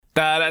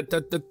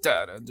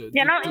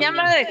Ya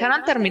me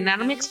dejaron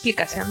terminar mi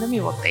explicación de mi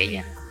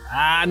botella.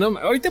 No,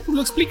 ahorita pues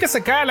lo explicas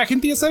acá. La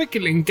gente ya sabe que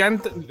le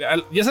encanta.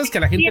 Ya sabes que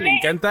a la gente le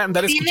encanta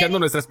andar escuchando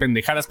nuestras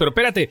pendejadas. Pero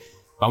espérate,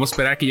 vamos a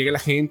esperar a que llegue la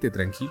gente,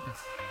 tranquila.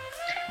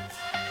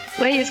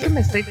 Güey, es que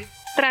me estoy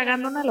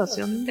tragando una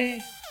loción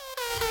de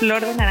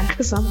flor de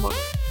naranja sambo.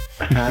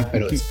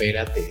 Pero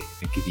espérate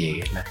de que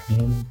llegue la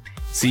gente.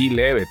 Sí,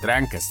 leve,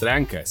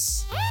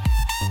 trancas.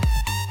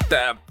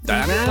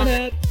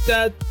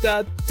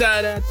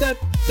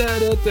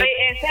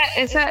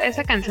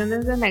 Esa canción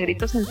es de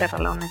Negritos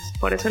Enterralones.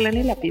 Por eso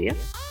Lenny la pidió.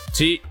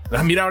 Sí,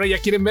 mira, ahora ya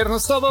quieren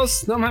vernos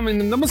todos. No mames,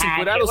 andamos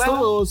encuerados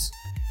todos.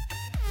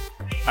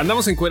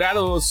 Andamos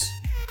encuerados.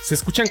 ¿Se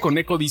escuchan con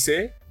eco,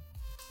 dice?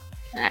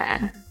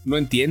 No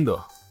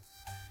entiendo.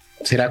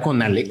 ¿Será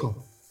con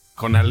Aleco?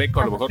 Con Aleco,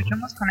 a lo mejor.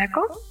 ¿Escuchamos con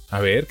eco? A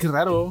ver, qué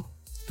raro.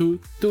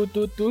 Tu.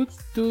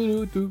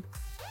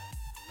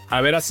 A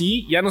ver,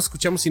 así, ¿ya nos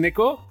escuchamos sin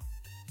eco?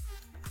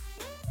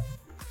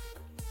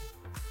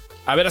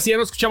 A ver, así ya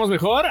nos escuchamos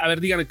mejor. A ver,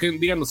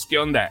 díganos qué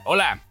onda.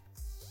 Hola.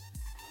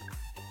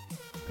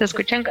 ¿Se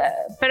escuchan?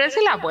 Pero es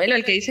el abuelo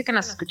el que dice que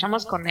nos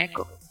escuchamos con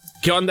eco.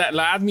 ¿Qué onda?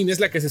 La admin es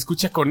la que se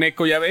escucha con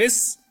eco, ¿ya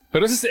ves?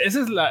 Pero esa es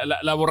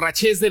la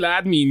borrachez de la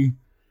admin.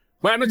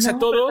 Buenas noches a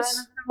todos.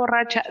 No estoy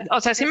borracha. O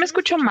sea, ¿sí me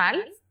escucho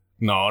mal?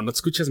 No te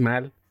escuchas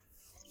mal.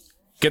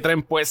 ¿Qué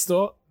traen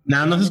puesto?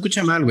 No se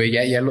escucha mal, güey.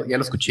 Ya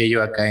lo escuché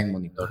yo acá en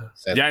monitor. O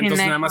sea, ya,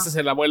 entonces nada más es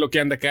el abuelo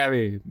que anda acá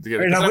el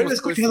abuelo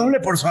escucha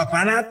doble por su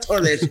aparato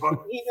de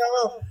sonido.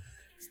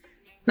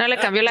 No le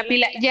cambió la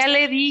pila. Ya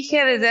le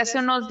dije desde hace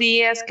unos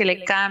días que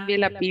le cambie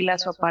la pila a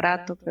su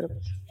aparato, pero...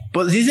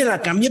 Pues sí se la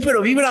cambié,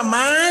 pero vibra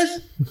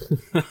más.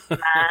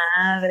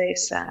 Madre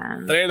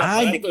santa.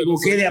 Ay, me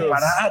equivoqué de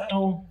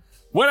aparato.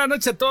 Buenas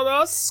noches a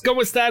todos.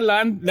 ¿Cómo están?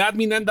 La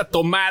admin anda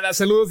tomada.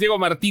 Saludos Diego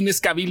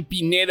Martínez, Kabil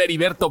Pineda,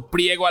 Heriberto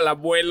Priego, al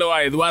abuelo,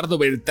 a Eduardo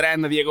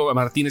Beltrán, a Diego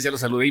Martínez, ya lo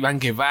saludé, Iván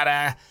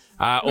Guevara,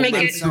 a Omar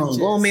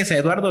Gómez, a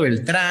Eduardo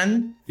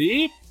Beltrán.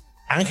 Sí.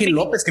 Ángel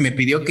López, que me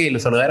pidió que lo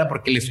saludara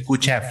porque él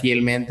escucha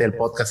fielmente el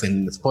podcast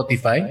en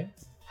Spotify.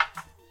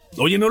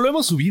 Oye, no lo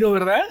hemos subido,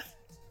 ¿verdad?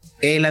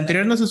 El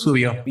anterior no se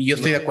subió y yo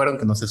estoy de acuerdo en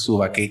que no se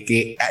suba,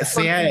 que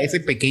sea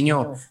ese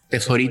pequeño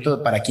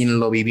tesorito para quien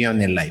lo vivió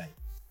en el live.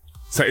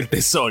 O sea, el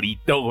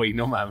tesorito, güey,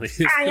 no mames.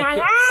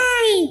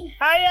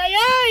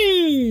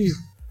 ¡Ay!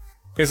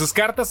 Esas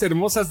cartas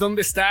hermosas,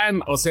 ¿dónde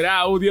están? ¿O será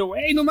audio?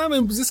 Güey, no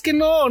mames, pues es que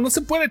no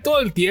se puede todo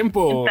el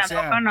tiempo.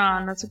 Tampoco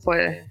no se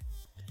puede.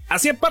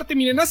 Así aparte,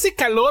 miren, hace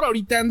calor,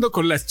 ahorita ando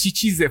con las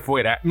chichis de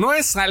fuera. No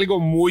es algo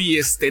muy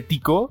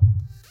estético,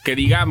 que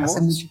digamos.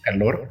 Hace mucho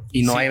calor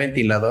y no hay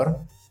ventilador.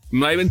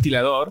 No hay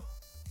ventilador.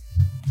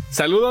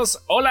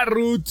 Saludos, hola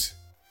Ruth.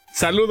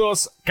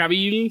 Saludos,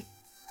 Kabil.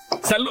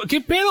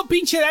 ¿Qué pedo,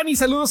 pinche Dani?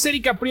 Saludos,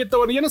 Erika Prieto.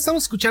 Bueno, ya nos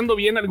estamos escuchando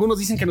bien. Algunos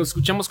dicen que nos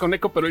escuchamos con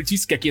eco, pero el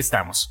chiste es que aquí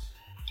estamos.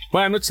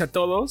 Buenas noches a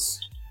todos.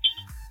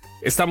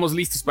 Estamos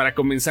listos para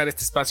comenzar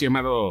este espacio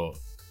llamado...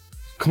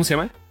 ¿Cómo se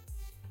llama?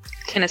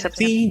 Sin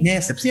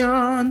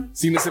excepción.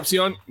 Sin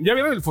excepción. ¿Ya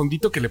vieron el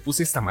fondito que le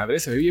puse a esta madre?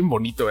 Se ve bien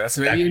bonito, ¿verdad?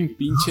 Se ve bien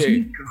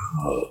pinche...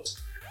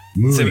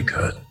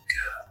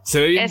 Se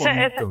ve bien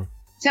bonito.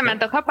 Se me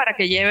antoja para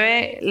que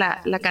lleve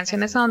la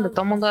canción esa donde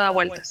todo el mundo da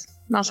vueltas.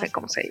 No sé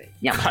cómo se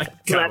llama. Ay,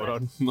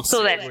 cabrón. No sé,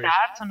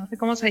 Stars, o no sé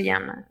cómo se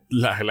llama.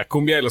 La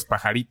cumbia de los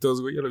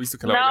pajaritos, güey. Yo lo he visto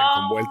que la bailan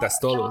con vueltas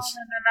todos.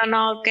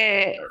 No,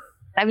 que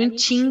había un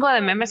chingo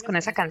de memes con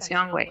esa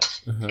canción, güey.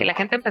 Ajá. Que la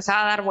gente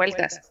empezaba a dar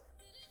vueltas.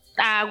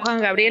 A Juan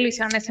Gabriel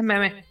hicieron ese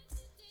meme.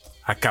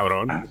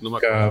 Cabrón. No me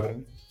acuerdo.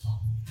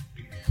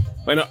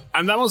 Bueno,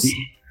 andamos... Sí.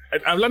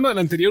 Hablando del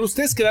anterior,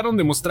 ustedes quedaron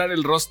de mostrar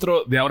el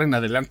rostro de ahora en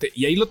adelante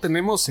y ahí lo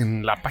tenemos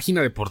en la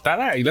página de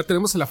portada, ahí la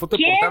tenemos en la foto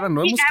de portada,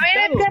 no hemos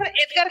quitado. A ver,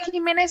 Edgar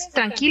Jiménez,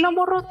 tranquilo,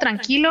 morro,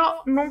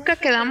 tranquilo, nunca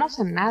quedamos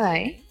en nada,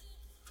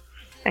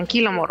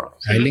 Tranquilo, morro.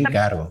 Ahí le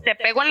encargo. Te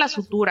pego en la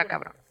sutura,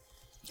 cabrón.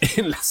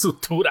 En la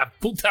sutura,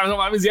 puta, no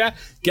mames, ya,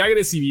 qué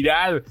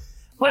agresividad.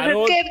 Pues es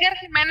que Edgar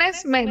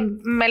Jiménez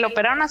me lo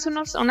operaron hace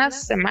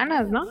unas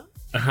semanas, ¿no?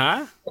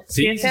 Ajá,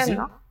 sí.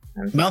 ¿no?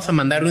 Vamos a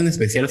mandarle un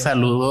especial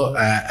saludo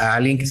a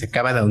alguien que se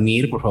acaba de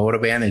unir. Por favor,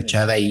 vean el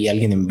chat ahí,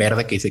 alguien en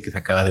verde que dice que se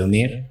acaba de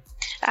unir.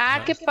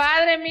 Qué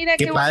padre, mira.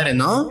 Qué padre,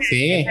 ¿no?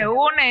 Sí. Se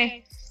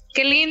une.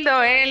 Qué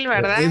lindo él,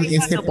 ¿verdad?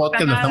 Este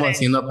podcast lo estamos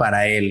haciendo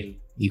para él,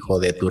 hijo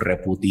de tu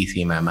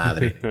reputísima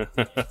madre.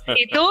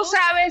 Y tú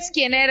sabes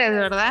quién eres,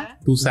 ¿verdad?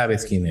 Tú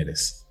sabes quién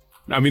eres.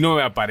 A mí no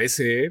me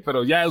aparece,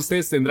 pero ya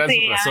ustedes tendrán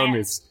sus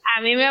razones.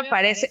 A mí me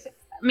aparece.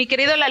 Mi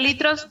querido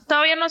Lalitros,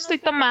 todavía no estoy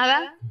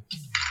tomada.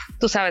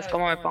 Tú sabes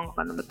cómo me pongo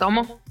cuando me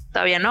tomo.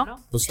 Todavía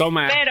no. Pues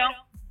toma. Pero,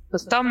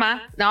 pues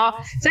toma. No,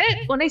 ¿sabes?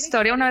 Una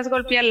historia. Una vez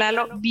golpeé a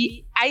Lalo.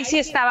 Ahí sí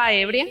estaba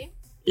ebria.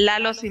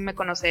 Lalo sí me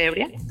conoce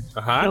ebria.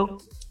 Ajá.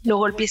 Lo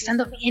golpeé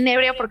estando bien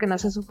ebria porque no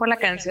se supo la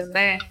canción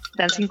de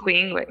Dancing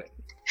Queen, güey.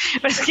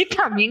 Pero es que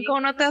también,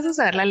 ¿cómo no te vas a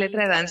saber la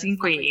letra de Dancing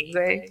Queen,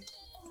 güey?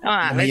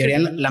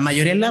 La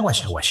mayoría la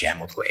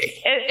guachaguacheamos, güey.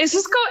 Eso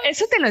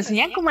te lo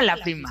enseñan como en la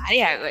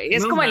primaria, güey.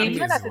 Es como el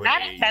himno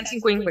nacional,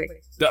 Dancing Queen, güey.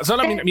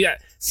 Solo mira,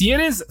 si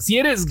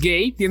eres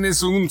gay,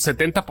 tienes un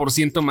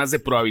 70% más de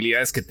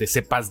probabilidades que te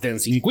sepas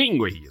Dancing Queen,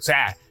 güey. O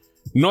sea,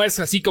 no es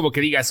así como que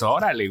digas,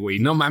 órale, güey,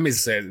 no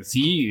mames,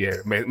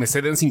 me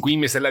sé Dancing Queen,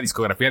 me sé la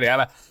discografía de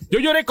ABBA. Yo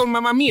lloré con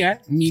Mamma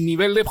Mía, mi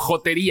nivel de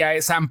jotería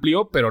es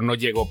amplio, pero no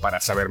llego para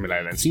saberme la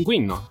de Dancing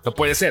Queen, ¿no? No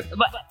puede ser.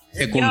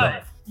 Segundo.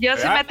 Yo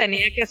sí me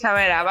tenía que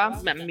saber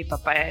ABBA, mi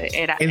papá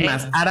era... Es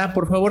más, Ara,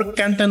 por favor,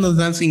 cántanos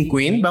Dancing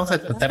Queen. Vamos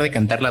a tratar de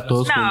cantarla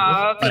todos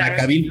juntos. Para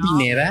Kabil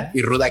Pineda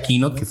y Ruth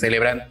Aquino, que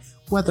celebran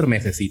 4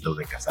 mesecitos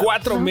de casado.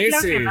 4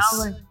 meses.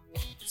 Claro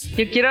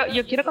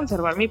yo quiero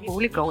conservar mi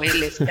público, güey.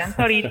 Les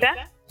canto ahorita.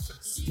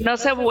 No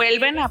se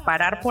vuelven a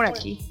parar por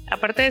aquí.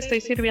 Aparte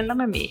estoy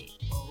sirviéndome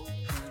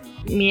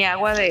mi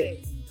agua de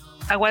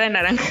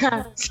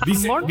naranja.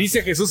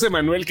 Dice Jesús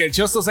Emanuel que el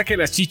Chosto saque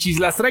las chichis.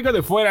 Las traigo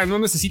de fuera, no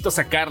necesito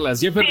sacarlas.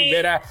 Jeffer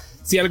Rivera,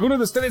 si alguno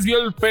de ustedes vio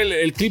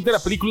el clip de la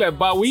película de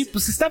Bowie,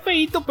 pues está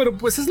feíto, pero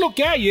pues es lo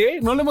que hay, ¿eh?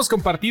 No lo hemos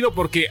compartido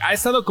porque ha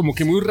estado como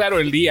que muy raro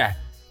el día.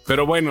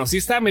 Pero bueno, sí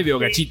está medio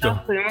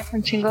gachito. Tuvimos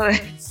un chingo de...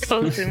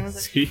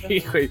 Sí,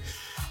 güey.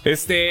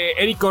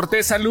 Eric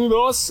Cortés,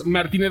 saludos.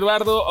 Martín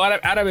Eduardo,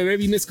 ahora bebé,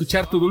 vine a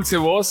escuchar tu dulce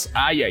voz.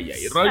 Ay.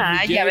 Roy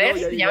ya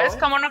ves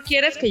cómo no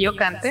quieres que yo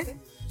cante.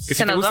 Que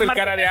si te gusta el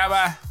cara de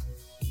ABBA.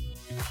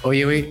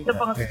 Oye, güey. Te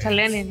pongo que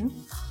Chalene, ¿no?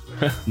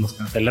 ¿Nos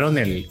cancelaron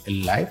el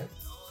live?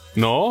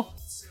 No.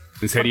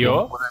 ¿En serio?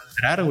 No puedo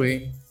entrar,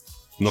 güey.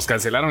 Nos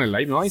cancelaron el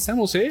live. No, ahí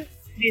estamos, ¿eh?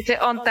 Dice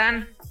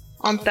Ontan.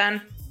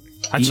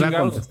 Iba a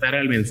contestar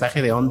al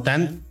mensaje de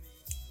Ontan.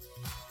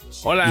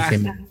 Hola. Y se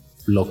me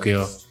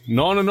bloqueó.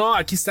 No,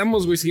 aquí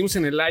estamos, güey, seguimos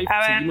en el live.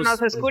 A ver,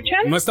 ¿nos escuchan?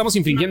 No estamos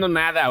infringiendo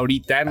nada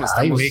ahorita, no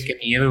estamos... Ay, güey, qué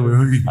miedo,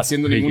 güey.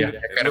 Haciendo ningún... Ya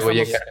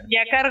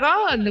cargó,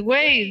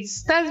 güey,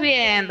 estás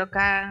viendo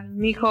acá,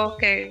 mijo,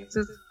 que...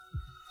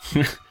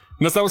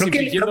 No estamos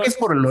infringiendo... Creo que es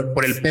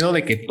por el pedo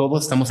de que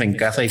todos estamos en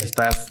casa y se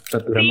está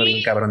saturando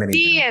bien cabrón en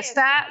internet.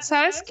 Está,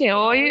 ¿sabes que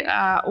hoy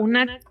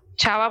una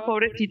chava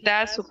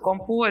pobrecita, su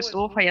compu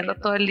estuvo fallando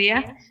todo el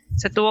día?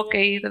 Se tuvo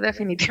que ir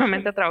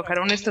definitivamente a trabajar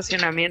a un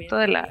estacionamiento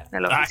de la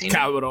oficina.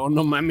 Cabrón,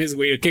 no mames,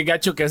 güey. Qué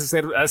gacho que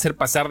hacer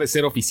pasar de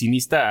ser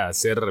oficinista a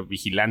ser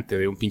vigilante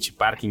de un pinche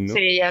parking, ¿no?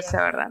 Sí, ya sé,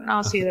 ¿verdad?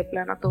 No, sí, de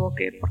plano tuvo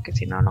que ir porque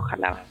si no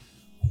jalaba.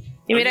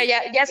 Y mira,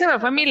 ya se me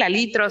fue 1000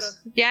 litros.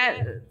 Ya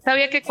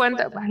sabía que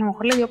cuenta. A lo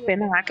mejor le dio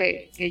pena, ¿verdad?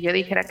 Que yo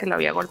dijera que lo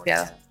había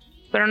golpeado.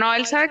 Pero no,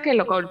 él sabe que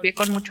lo golpeé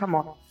con mucho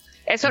amor.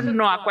 Eso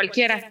no a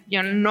cualquiera.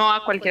 Yo no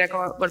a cualquiera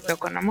golpeo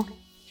con amor.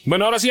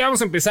 Bueno, ahora sí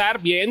vamos a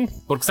empezar bien,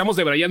 porque estamos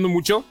debrayando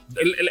mucho.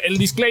 El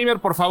disclaimer,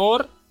 por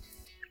favor.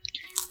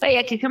 Oye,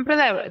 aquí siempre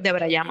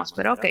debrayamos,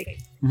 pero ok.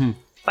 Uh-huh.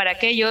 Para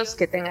aquellos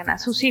que tengan a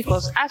sus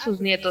hijos, a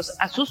sus nietos,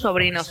 a sus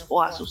sobrinos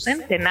o a sus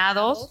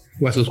centenados.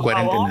 O a sus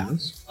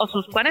cuarentenados. O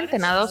sus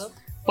cuarentenados,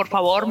 por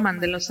favor,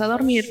 mándenlos a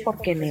dormir,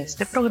 porque en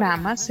este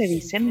programa se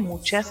dicen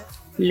muchas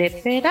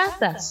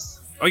leperadas.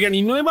 Oigan,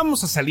 y no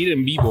íbamos a salir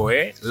en vivo,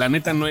 ¿eh? La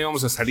neta, no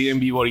íbamos a salir en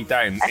vivo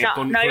ahorita. No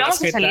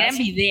íbamos a salir en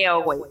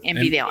video, güey. En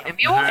video. En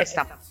vivo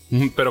estamos.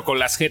 Pero con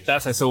las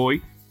jetas, a eso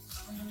voy.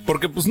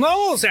 Porque, pues,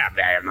 no, o sea,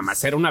 nada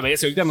más era una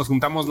vez. Y ahorita nos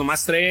juntamos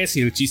nomás 3.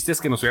 Y el chiste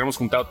es que nos hubiéramos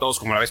juntado todos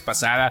como la vez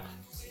pasada.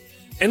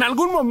 En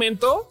algún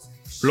momento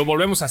lo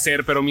volvemos a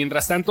hacer. Pero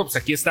mientras tanto, pues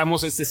aquí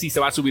estamos. Sí se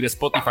va a subir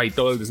Spotify y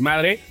todo el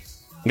desmadre.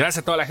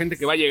 Gracias a toda la gente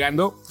que va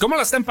llegando. ¿Cómo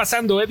la están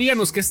pasando, eh?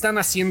 Díganos qué están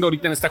haciendo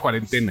ahorita en esta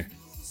cuarentena.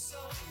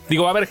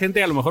 Digo, va a haber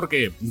gente a lo mejor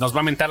que nos va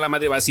a mentar la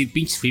madre, va a decir,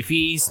 pinches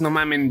fifís, no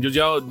mamen,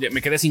 yo me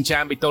quedé sin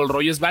chamba y todo el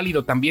rollo. Es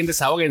válido, también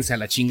desahóguense a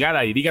la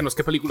chingada y díganos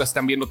qué películas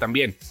están viendo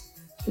también.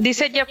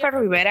 Dice Jeffer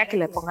Rivera que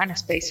le pongan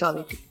Space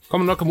Oddity.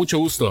 ¿Cómo no? Con mucho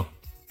gusto.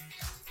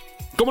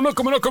 ¿Cómo no?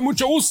 Con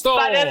mucho gusto.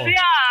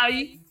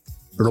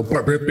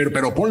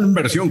 Pero ponle en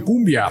versión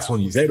cumbia,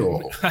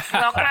 sonicero.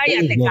 No,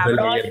 cállate,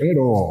 cabrón.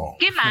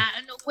 ¿Qué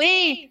mano,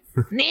 güey?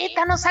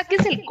 Neta, no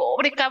saques el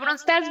cobre, cabrón,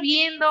 estás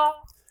viendo...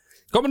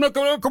 ¿Cómo no?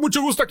 Con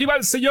mucho gusto. Aquí va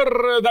el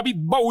señor David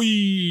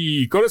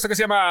Bowie con eso que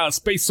se llama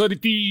Space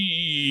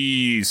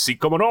Oddity. Sí,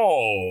 cómo no.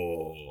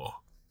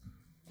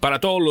 Para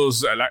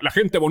todos la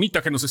gente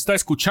bonita que nos está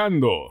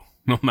escuchando.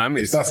 No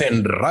mames. Estás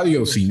en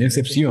Radio Sin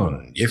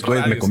Excepción. Y esto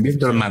es Me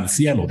Convierto en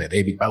Marciano de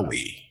David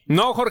Bowie.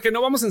 No, Jorge,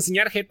 no vamos a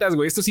enseñar jetas,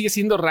 güey. Esto sigue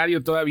siendo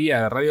radio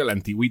todavía. Radio de la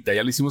antigüita.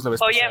 Ya lo hicimos la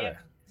vez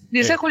pasada.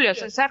 Dice Julio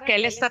César que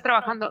él está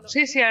trabajando.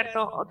 Sí,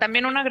 cierto.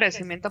 También un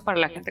agradecimiento para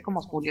la gente como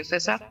Julio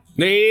César.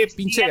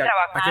 Pinche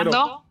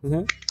trabajando.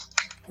 Uh-huh.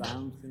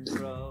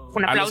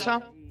 Un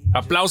aplauso.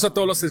 Aplauso a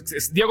todos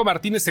los. Diego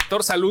Martínez,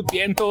 sector salud,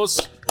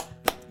 vientos,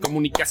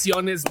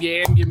 comunicaciones,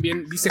 bien.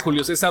 Dice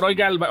Julio César.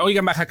 Oigan,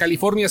 Baja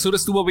California Sur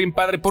estuvo bien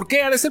padre. ¿Por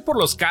qué? Ha de ser por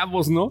Los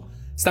Cabos, ¿no?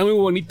 Está muy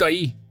bonito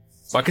ahí.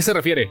 ¿A qué se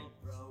refiere?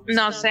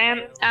 No sé.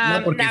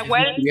 No, porque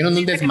tuvieron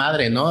un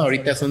desmadre, ¿no?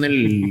 Ahorita son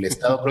el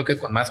estado, creo que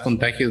con más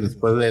contagios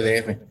después de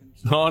DF.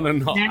 No.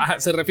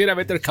 Se refiere a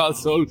Better Call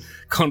Saul,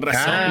 con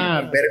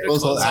razón. Better Call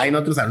Saul. Ay,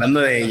 nosotros hablando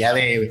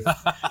de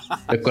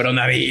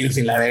coronavirus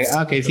y la de...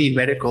 ok, sí,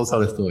 Better Call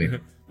Saul estuvo bien.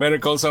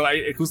 Better Call Saul,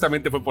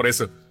 justamente fue por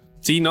eso.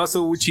 Sí, no,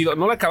 estuvo muy chido.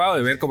 No lo he acabado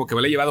de ver, como que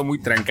me lo he llevado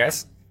muy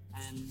trancas.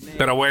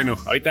 Pero bueno,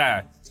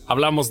 ahorita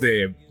hablamos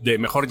de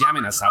mejor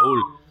llamen a Saúl.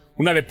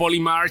 Una de Polly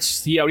March,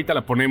 sí, ahorita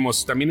la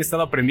ponemos. También he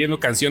estado aprendiendo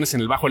canciones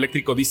en el bajo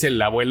eléctrico, dice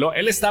el abuelo.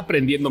 Él está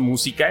aprendiendo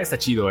música, está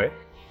chido,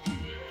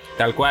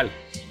 Tal cual.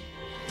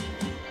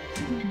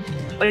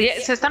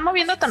 Oye, se están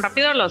moviendo tan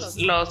rápido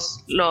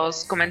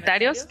los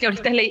comentarios que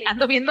ahorita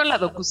ando viendo la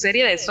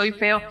docuserie de Soy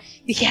Feo.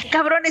 Dije,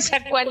 cabrón,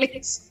 ¿esa cuál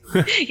es?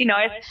 Y no,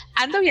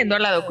 ando viendo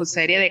la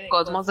docuserie de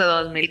Cosmos de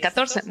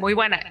 2014, muy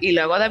buena. Y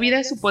luego David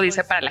de Supo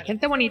dice, para la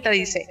gente bonita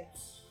dice,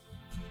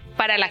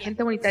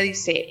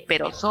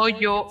 pero soy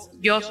yo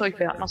soy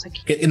feo, no sé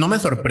qué. Que no me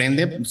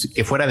sorprende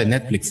que fuera de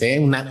Netflix,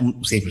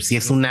 si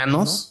es un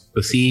Anos,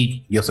 pues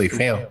sí, yo soy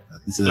feo.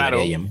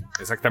 Claro,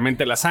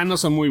 exactamente. Las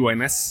Anos son muy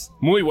buenas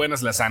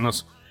las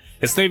Anos.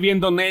 Estoy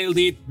viendo Nailed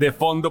It de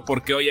fondo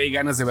porque hoy hay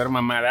ganas de ver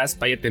mamadas.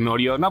 Paya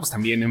Tenorio, no, pues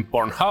también en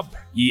Pornhub.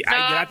 Y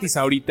hay gratis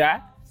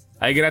ahorita,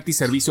 hay gratis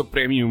servicio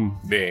premium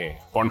de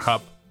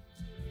Pornhub.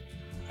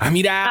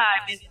 Mira.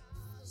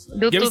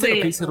 ¿Ya viste lo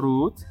que dice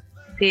Ruth?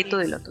 Sí, tú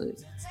dilo.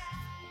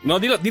 No,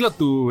 dilo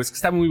tú, es que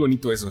está muy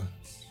bonito eso.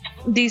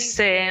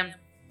 Dice...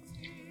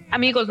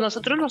 Amigos,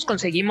 nosotros nos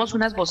conseguimos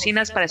unas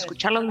bocinas para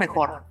escucharlos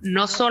mejor,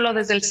 no solo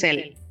desde el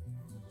cel.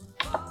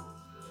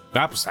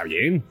 Pues está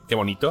bien, qué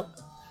bonito.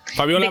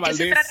 Fabiola Valdés.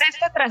 ¿De qué se trata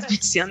esta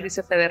transmisión?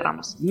 Dice Fede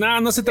Ramos.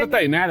 No se trata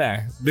de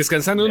nada.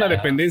 Descansando en una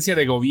dependencia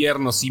de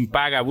gobierno sin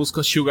paga,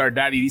 busco Sugar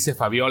Daddy, dice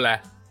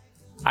Fabiola.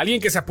 ¿Alguien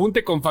que se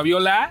apunte con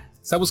Fabiola?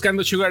 ¿Está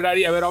buscando Sugar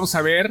Daddy? A ver, vamos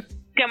a ver.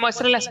 Que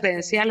muestre las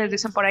credenciales,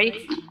 dicen por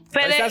ahí.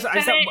 Fede, ahí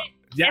está.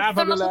 Ya,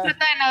 esto no se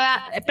trata de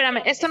nada,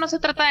 espérame, esto no se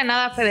trata de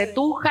nada, Fede,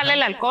 tú jale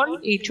el alcohol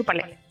y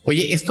chúpale.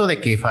 Oye, esto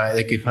de que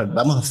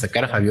vamos a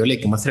sacar a Fabiola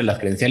y que muestre las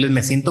credenciales,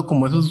 me siento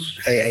como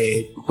esos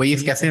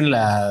güeyes que hacen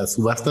las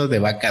subastas de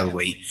vacas,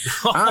 güey.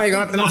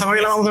 Tenemos a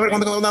Fabiola, vamos a ver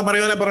cuánto da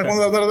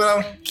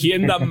Fabiola.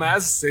 ¿Quién da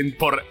más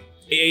por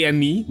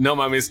A&E? No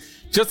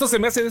mames. Esto se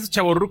me hace de esos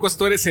chavorrucos,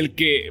 tú eres el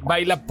que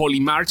baila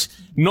Polymarch.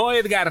 No,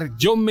 Edgar,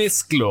 yo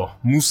mezclo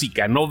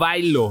música, no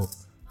bailo.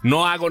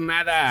 No hago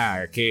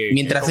nada que...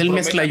 Mientras él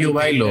mezcla, yo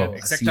bailo.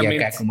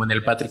 Exactamente. Acá, como en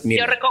el Patrick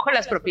Miller. Yo recojo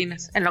las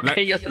propinas en lo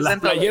que ellos la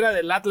playera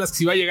del Atlas que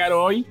sí va a llegar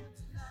hoy.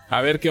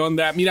 A ver qué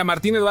onda. Mira,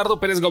 Martín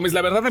Eduardo Pérez Gómez.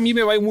 La verdad a mí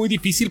me va muy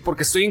difícil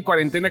porque estoy en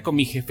cuarentena con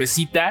mi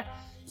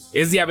jefecita.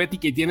 Es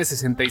diabética y tiene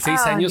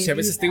 66 años y a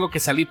veces tengo que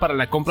salir para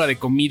la compra de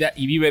comida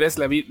y víveres.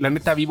 La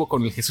neta vivo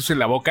con el Jesús en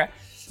la boca.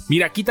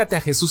 Mira, quítate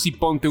a Jesús y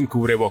ponte un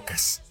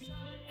cubrebocas.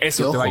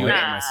 Eso te va a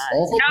ayudar más.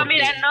 No,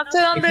 mira, no sé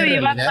dónde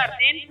vivas,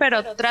 Martín,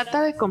 pero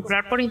trata de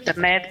comprar por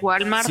internet.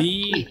 Walmart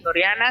y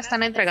Soriana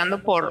están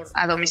entregando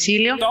a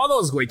domicilio.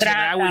 Todos, güey.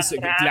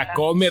 La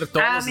Comer,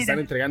 todos están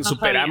entregando.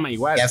 Superama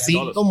igual. Y así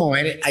todos. Como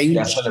hay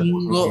un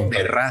chingo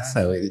de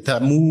raza, güey.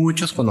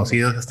 Muchos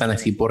conocidos están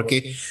así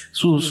porque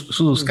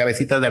sus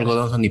cabecitas de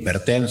algodón son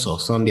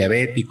hipertensos, son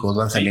diabéticos,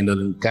 van saliendo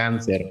de un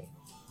cáncer.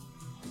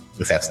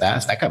 O sea,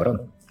 está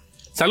cabrón.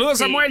 Saludos,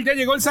 Samuel. Ya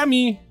llegó el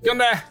Sammy. ¿Qué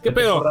onda? ¿Qué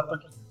pedo?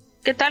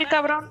 ¿Qué tal,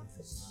 cabrón?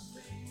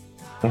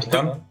 ¿Cómo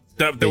están?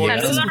 ¿Te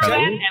volviste a escuchar?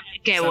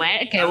 Qué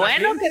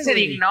bueno que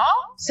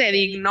se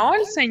dignó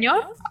el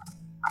señor.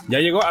 Ya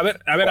llegó. A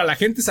ver, a la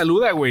gente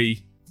saluda,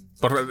 güey.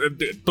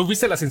 Tú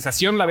viste la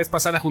sensación la vez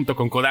pasada junto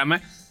con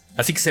Kodama,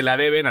 así que se la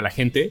deben a la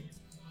gente.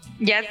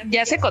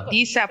 Ya se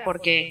cotiza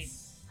porque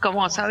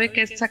como sabe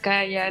que es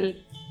acá ya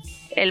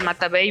el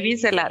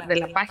matababies de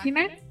la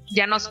página,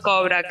 ya nos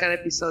cobra cada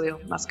episodio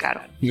más caro.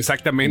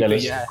 Exactamente.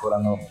 Ya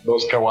cobrando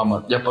 2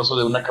 caguamas. Ya pasó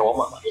de 1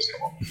 caguama a 2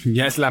 caguamas.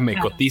 Ya es la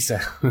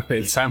mecotiza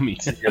del Sammy.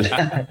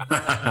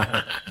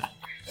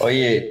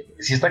 Oye,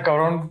 si está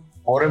cabrón,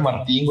 pobre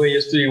Martín, güey, yo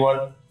estoy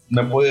igual.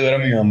 No puede ver a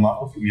mi mamá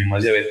porque mi mamá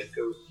es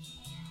diabética, güey.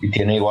 Y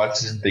tiene igual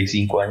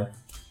 65 años.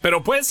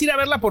 Pero puedes ir a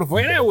verla por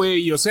fuera,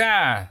 güey. O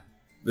sea,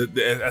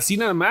 así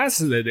nada más,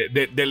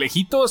 de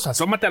lejitos,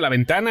 asómate a la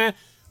ventana.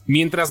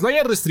 Mientras no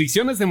haya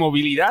restricciones de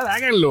movilidad,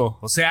 háganlo.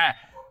 O sea,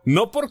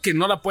 no porque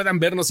no la puedan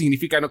ver no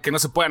significa que no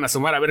se puedan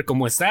asomar a ver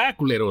cómo está,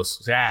 culeros.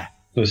 O sea,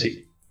 pues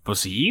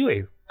sí,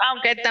 güey.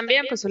 Aunque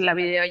también, pues la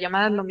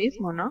videollamada es lo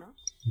mismo, ¿no?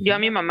 Yo a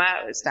mi mamá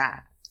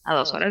está a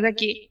 2 horas de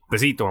aquí.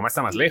 Pues sí, tu mamá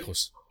está más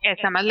lejos.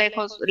 Está más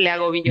lejos, le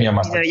hago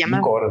videollamada. Mi mamá está a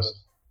 5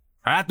 horas.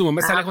 ¿Tu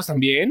mamá está lejos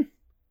también?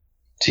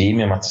 Sí,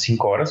 mi mamá está a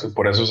 5 horas,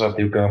 por eso es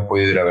que no he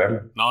podido ir a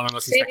verla. No,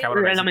 sí está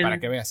cabrón, para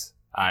que veas.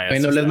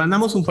 Bueno, les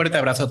mandamos un fuerte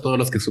abrazo a todos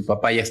los que su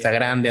papá ya está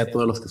grande, a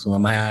todos los que su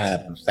mamá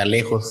está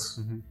lejos.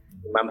 Uh-huh.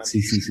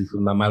 Si su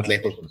mamá es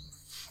lejos,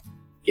 pues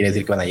quiere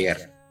decir que van a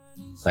llegar.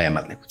 Vaya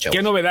más lejos, chavos.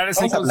 ¿Qué novedades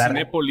hay con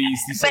Cinépolis?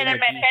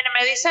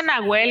 Me dice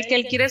Nahuel que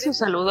él quiere su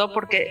saludo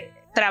porque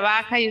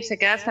trabaja y se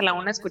queda hasta la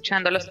 1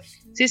 escuchándolos.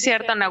 Sí, es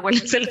cierto, Nahuel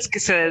es de los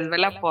que se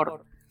desvela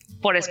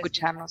por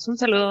escucharnos. Un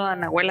saludo a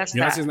Nahuel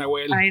Gracias,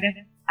 Nahuel.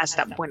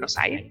 Hasta Buenos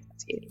Aires.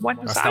 Sí,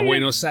 Saludos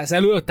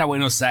hasta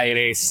Buenos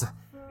Aires.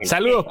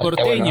 Saludos,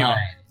 porteño.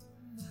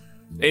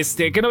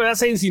 ¿Qué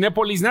novedades hay en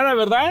Cinépolis? Nada,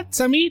 ¿verdad,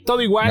 Sammy?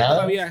 Todo igual. Nada,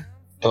 todavía.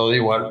 Todo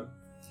igual.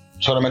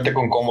 Solamente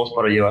con combos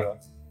para llevar.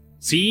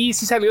 Sí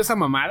salió esa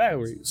mamada,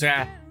 güey. O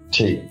sea.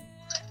 Sí.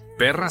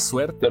 Perra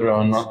suerte.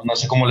 Pero no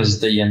sé cómo les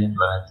esté yendo,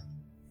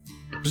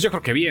 Pues yo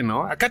creo que bien,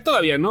 ¿no? Acá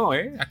todavía no,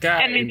 ¿eh?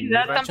 Acá En mi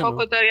ciudad rancho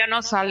tampoco no. todavía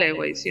no sale,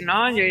 güey. Si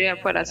no, yo ya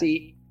fuera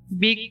así,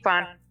 big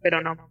fan,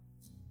 pero no.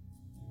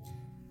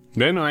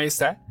 Bueno, ahí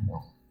está.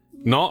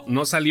 No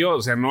salió,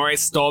 o sea, no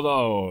es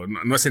todo,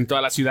 no es en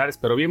todas las ciudades,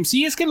 pero bien.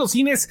 Sí, es que los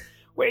cines,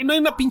 güey, no hay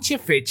una pinche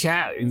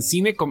fecha. En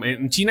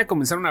China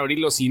comenzaron a abrir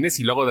los cines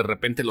y luego de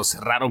repente los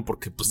cerraron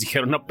porque pues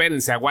dijeron, no,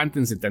 espérense,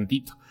 aguántense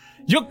tantito.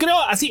 Yo creo,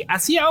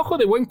 así a ojo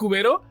de buen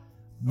cubero,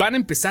 van a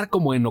empezar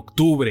como en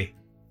octubre.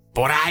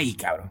 Por ahí,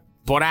 cabrón.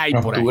 Por ahí.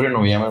 Octubre,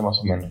 noviembre, más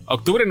o menos.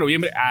 Octubre,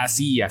 noviembre,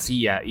 así.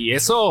 Y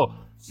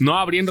eso, no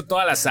abriendo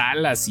todas las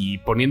salas y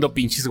poniendo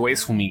pinches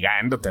güeyes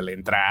fumigándote a la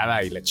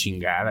entrada y la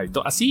chingada y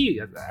todo. Así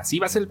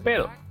va a ser el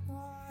pedo.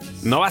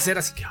 No va a ser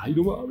así que, ay,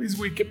 no mames,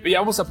 güey, que ya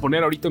vamos a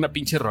poner ahorita una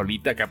pinche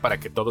rolita acá para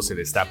que todo se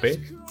destape.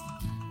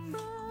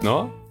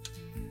 ¿No?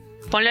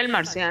 Ponle el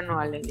marciano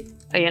a Leli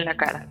ahí en la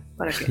cara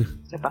para que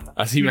sepa.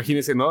 Así,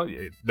 imagínense, ¿no?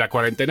 La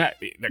cuarentena.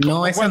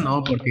 No, esa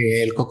no,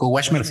 porque el Coco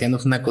Wash marciano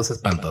es una cosa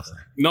espantosa.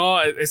 No,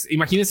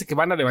 imagínense que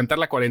van a levantar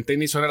la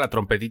cuarentena y suena la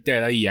trompetita de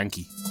Daddy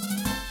Yankee.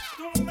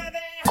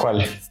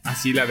 ¿Cuál?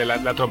 Así, la de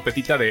la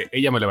trompetita de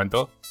Ella me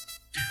levantó.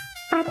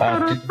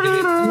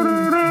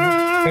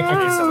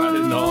 Esa madre,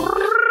 no.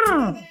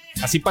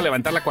 Así para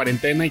levantar la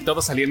cuarentena y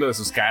todos saliendo de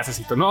sus casas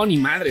y todo. No, ni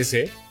madres,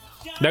 ¿eh?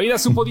 David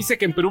Azupo dice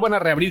que en Perú van a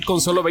reabrir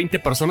con solo 20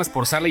 personas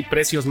por sala y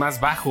precios más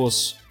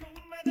bajos.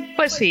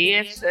 Pues sí,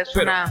 es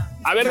Pero, una...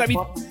 a ver, David,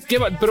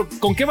 pero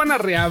 ¿con qué van a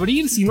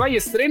reabrir si no hay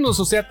estrenos?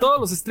 O sea, todos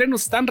los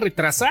estrenos están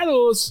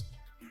retrasados.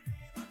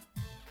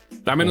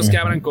 A menos que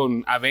abran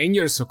con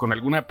Avengers o con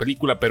alguna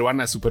película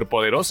peruana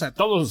superpoderosa.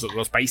 Todos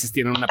los países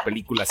tienen una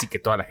película así que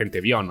toda la gente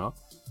vio, ¿no?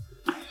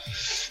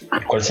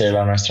 ¿Cuál sería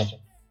la nuestra?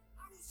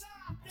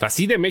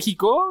 Así de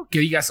México, que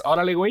digas,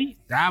 órale, güey,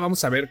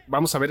 vamos a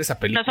ver esa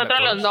película. Nosotros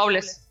todos. los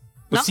nobles,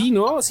 ¿no? Pues sí,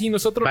 ¿no? Sí,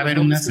 nosotros. ¿Va a los haber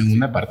una nobles.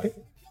 segunda parte?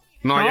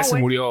 No, No, ya se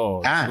güey.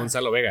 murió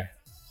Gonzalo Vega.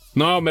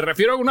 No, me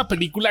refiero a una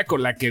película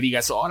con la que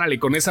digas, órale,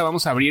 con esa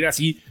vamos a abrir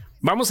así.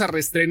 Vamos a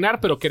reestrenar,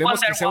 pero queremos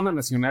Wonder que sea una Woman.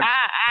 nacional.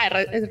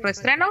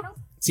 ¿Reestreno?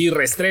 Sí,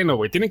 reestreno,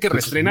 güey. Tienen que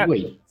reestrenar.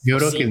 Güey, yo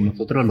creo Sí. que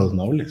nosotros los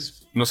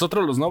nobles.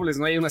 Nosotros los nobles,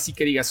 no hay una así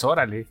que digas,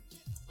 órale.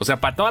 O sea,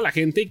 para toda la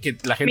gente y que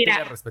la gente Mira.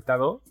 haya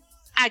respetado.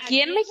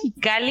 Aquí en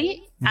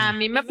Mexicali, a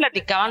mí me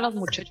platicaban los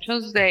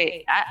muchachos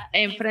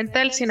enfrente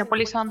del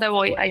Cinépolis a donde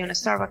voy hay un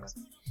Starbucks.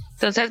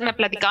 Entonces me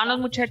platicaban los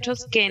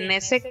muchachos que en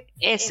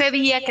ese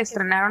día que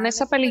estrenaron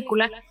esa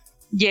película,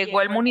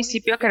 llegó el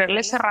municipio a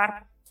quererle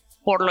cerrar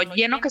por lo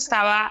lleno que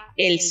estaba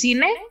el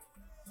cine.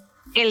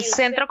 El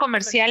centro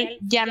comercial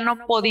ya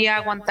no podía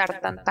aguantar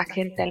tanta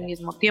gente al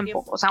mismo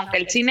tiempo. O sea, aunque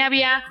el cine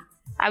había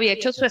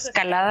hecho su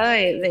escalada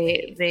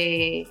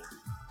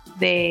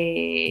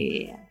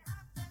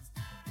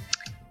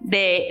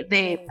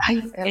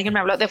alguien me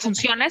habló de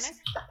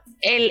funciones,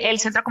 el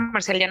centro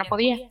comercial ya no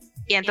podía.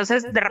 Y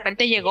entonces de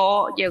repente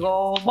llegó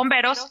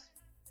bomberos,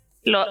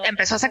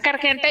 empezó a sacar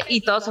gente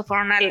y todos se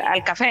fueron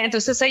al café.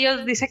 Entonces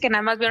ellos dicen que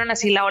nada más vieron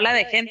así la ola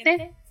de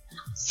gente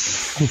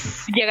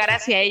llegar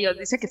hacia ellos.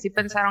 Dice que sí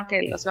pensaron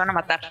que los iban a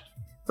matar.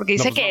 Porque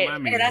dice No, pues que no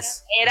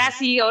mames. era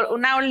así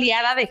una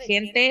oleada de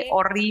gente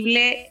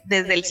horrible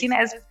desde el cine.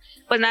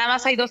 Pues nada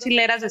más hay 2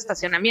 hileras de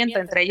estacionamiento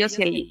entre ellos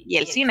y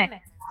el cine.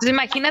 Entonces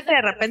imagínate,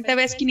 de repente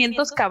ves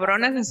 500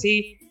 cabrones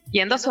así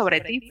yendo sobre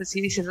ti. Pues sí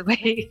dices,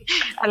 güey,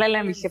 háblale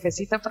a mi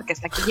jefecito porque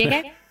hasta aquí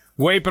llegué.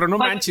 Güey, pero no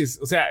manches.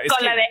 O sea, es Con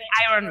que la de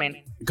Iron Man.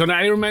 con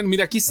Iron Man,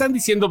 mira, aquí están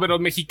diciendo, pero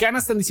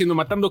mexicanas están diciendo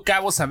Matando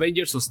Cabos,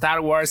 Avengers o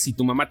Star Wars y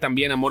tu mamá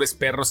también, Amores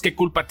Perros. ¿Qué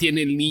culpa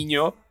tiene el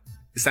niño?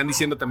 Están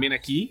diciendo también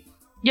aquí.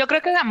 Yo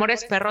creo que de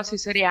Amores Perros sí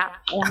sería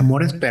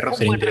Amores Perros un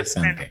sería buen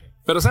interesante. reestreno.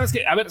 Pero sabes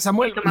que, a ver,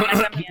 Samuel, Y tu mamá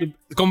también.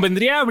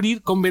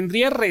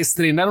 convendría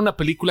reestrenar una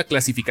película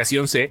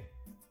clasificación C.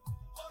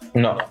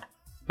 No.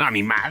 No,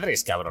 ni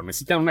madres, cabrón.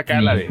 Necesitan una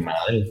cala de.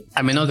 Madre.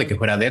 A menos de que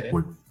fuera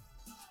Deadpool.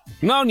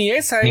 No, ni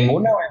esa, ¿eh?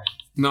 Ninguna, güey.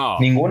 No.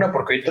 Ninguna,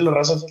 porque ahorita la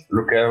raza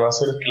lo que va a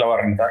hacer es que la va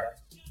a rentar.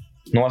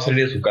 No va a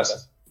salir de su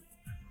casa.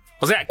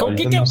 O sea, ¿con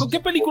Ahorita qué, no ¿con sé.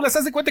 qué películas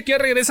haz de cuenta que ya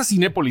regresa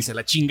Cinépolis a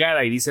la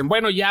chingada y dicen,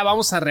 bueno, ya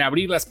vamos a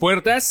reabrir las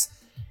puertas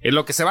en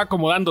lo que se va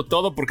acomodando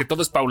todo porque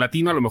todo es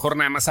paulatino? A lo mejor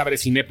nada más abre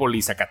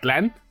Cinépolis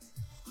Acatlán,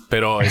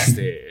 pero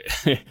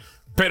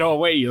pero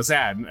güey, o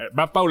sea,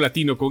 va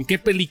paulatino. ¿Con qué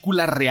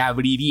película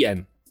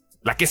reabrirían?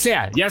 La que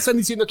sea. Ya están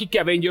diciendo aquí que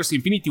Avengers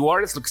Infinity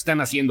War es lo que están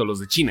haciendo los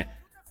de China.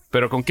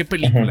 Pero ¿con qué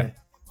película?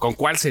 ¿Con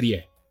cuál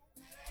sería?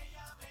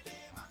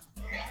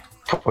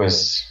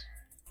 Pues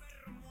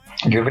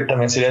yo creo que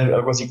también sería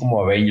algo así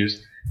como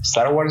Avengers.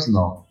 Star Wars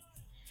no,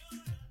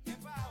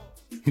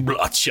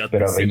 Bloodshot.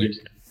 pero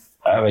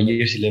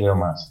Avengers sí le veo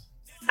más.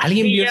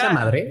 ¿Alguien Sí, vio yo- esa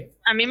madre?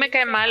 A mí me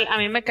cae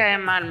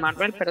mal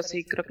Marvel, pero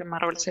sí creo que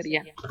Marvel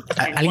sería.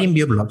 ¿Alguien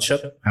vio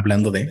Bloodshot?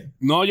 Hablando de...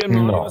 No, yo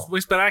no. No. Voy a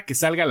esperar a que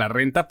salga la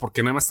renta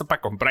porque nada más está para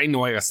comprar y no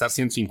voy a gastar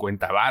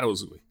 150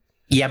 varos, güey.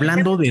 Y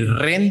hablando de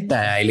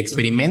renta, el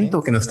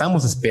experimento que nos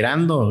estábamos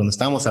esperando, que nos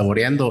estábamos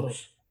saboreando,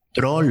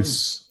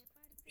 Trolls.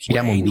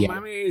 Gira Güey, mundial.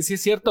 no mames, sí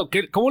es cierto.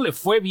 ¿Cómo le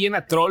fue bien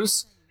a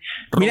Trolls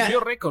Rompió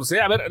récords,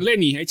 A ver,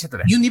 Lenny,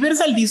 échatela.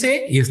 Universal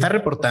dice y está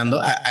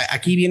reportando.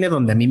 Aquí viene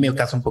donde a mí me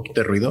causa un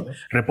poquito de ruido.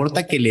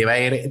 Reporta que le va a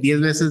ir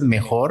 10 veces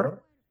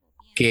mejor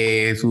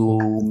que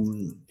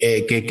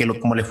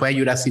como le fue a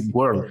Jurassic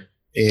World.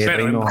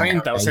 Pero en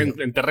renta, o sea,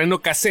 en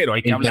terreno casero,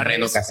 hay que hablar de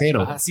eso.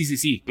 Casero. Ajá,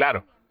 sí,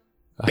 claro.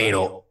 Ajá.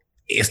 Pero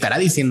 ¿estará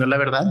diciendo la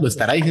verdad? ¿Lo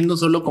estará diciendo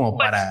solo como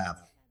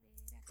para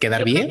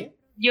quedar bien?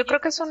 Yo creo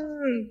que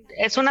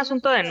es un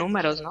asunto de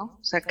números, ¿no?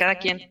 O sea, cada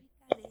quien.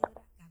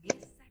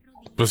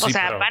 Pues sí,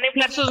 pero van a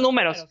inflar sus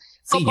números.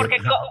 Sí,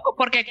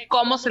 porque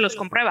 ¿cómo se los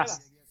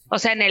compruebas? O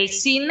sea, en el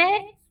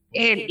cine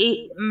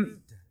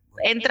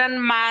entran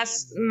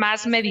más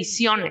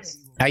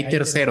mediciones. Hay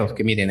terceros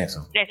que miden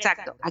eso.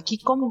 Exacto. ¿Aquí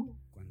cómo?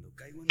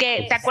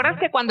 ¿Te acuerdas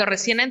que cuando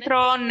recién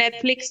entró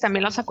Netflix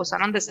también los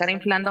acusaron de estar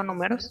inflando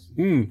números?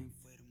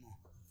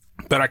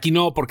 Pero aquí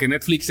no, porque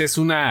Netflix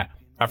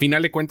a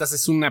final de cuentas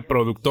es una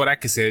productora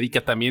que se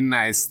dedica también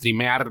a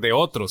streamear de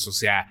otros, o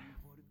sea,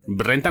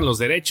 rentan los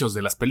derechos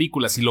de las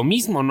películas y lo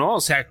mismo, ¿no?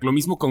 O sea, lo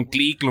mismo con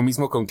Click, lo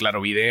mismo con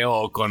Claro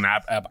Video, con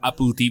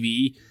Apple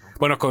TV,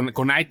 bueno,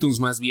 con iTunes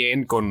más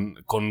bien, con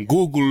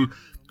Google,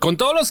 con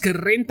todos los que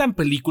rentan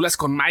películas,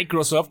 con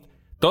Microsoft.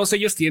 Todos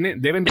ellos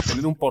deben de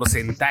tener un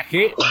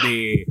porcentaje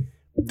de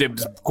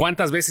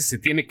cuántas veces se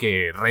tiene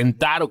que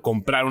rentar o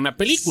comprar una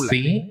película.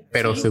 Sí,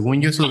 pero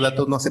según yo esos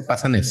datos no se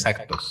pasan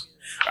exactos.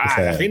 O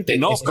sea, la gente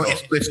no.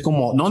 Esto es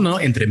como, no,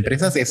 entre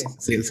empresas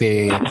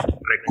se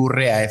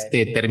recurre a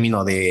este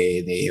término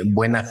de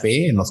buena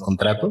fe en los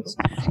contratos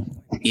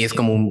y es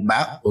como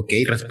ok,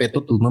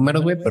 respeto tus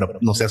números, güey, pero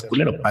no seas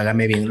culero,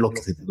 págame bien lo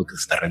que se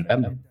está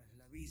rentando.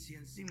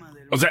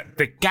 O sea,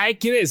 ¿te cae?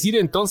 Quiere decir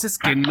entonces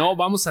que no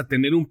vamos a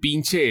tener un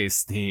pinche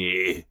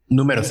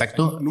número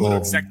exacto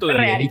de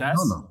ventas.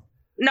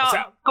 No, o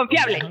sea,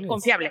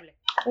 confiable.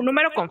 Un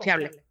número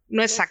confiable.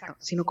 No exacto,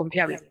 sino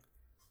confiable.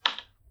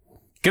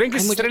 ¿Creen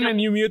que se estrena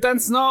New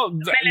Mutants? No, me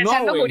les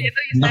ando muriendo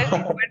y ustedes ni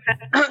en cuenta.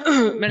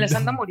 Me les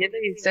ando muriendo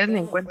y ustedes ni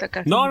en cuenta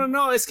casi.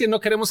 No, es que no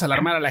queremos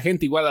alarmar a la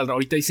gente. Igual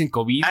ahorita dicen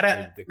COVID.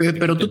 Ahora,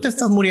 pero tú te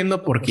estás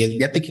muriendo porque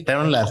ya te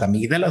quitaron las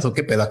amígdalas o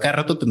qué pedo. A cada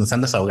rato te nos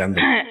andas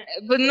ahogando.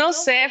 Pues no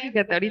sé,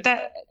 fíjate,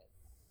 ahorita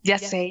ya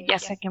sé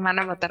que me van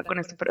a matar con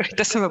esto, pero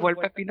ahorita se me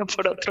vuelve pepino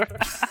por otro lado.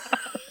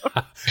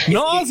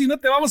 No, si no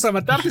te vamos a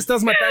matar, te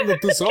estás matando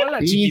tú sola,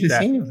 chiquita.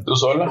 Sí. Tú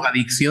sola. Tu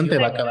adicción te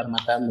va a acabar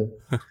matando.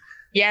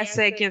 Ya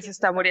sé quién se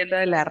está muriendo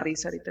de la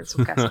risa ahorita en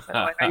su casa,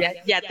 pero bueno,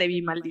 ya te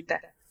vi,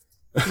 maldita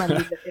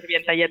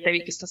sirvienta, ya te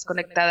vi que estás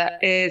conectada.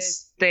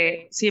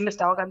 Sí, me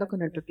estaba ahogando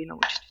con el pepino,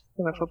 güey.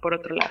 Se me fue por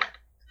otro lado.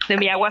 De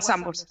mi agua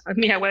Sambors,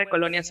 mi agua de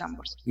Colonia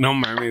Sambors. No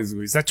mames,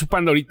 güey. Está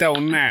chupando ahorita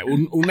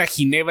una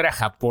ginebra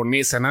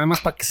japonesa, nada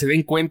más para que se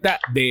den cuenta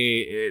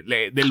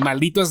del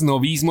maldito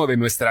esnovismo de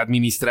nuestra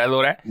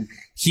administradora.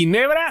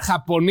 Ginebra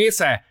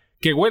japonesa.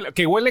 Que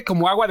huele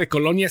como agua de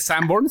Colonia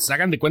Sanborns,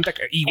 hagan de cuenta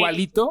que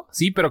igualito,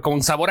 sí, pero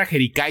con sabor a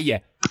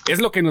jericaya.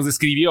 Es lo que nos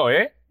describió,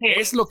 ¿eh? Sí,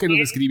 es lo que nos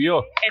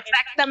describió.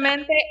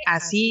 Exactamente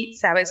así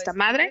sabe esta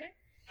madre.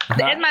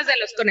 Ajá. Es más, de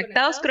los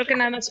conectados, creo que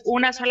nada más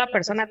una sola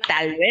persona,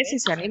 tal vez, si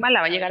se anima,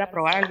 la va a llegar a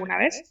probar alguna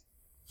vez.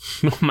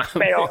 No mames.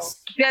 Pero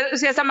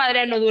si esta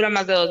madre no dura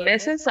más de 2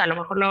 meses, a lo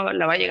mejor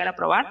la va a llegar a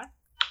probar.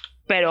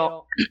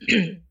 Pero,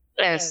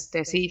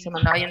 sí, se me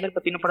andaba yendo el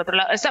pepino por otro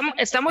lado.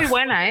 Está muy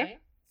buena, ¿eh?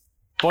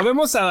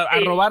 ¿Podemos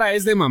robar a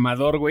de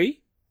mamador,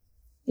 güey?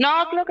 No,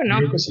 creo que no.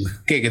 Creo que sí.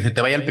 ¿Que se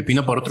te vaya el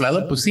pepino por otro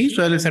lado? Pues sí,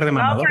 suele ser de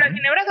mamador. No, pero la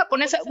ginebra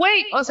japonesa,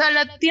 güey, o sea,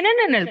 la tienen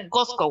en el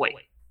Costco, güey.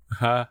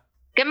 Ajá.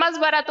 ¿Qué más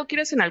barato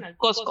quieres en el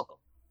Costco?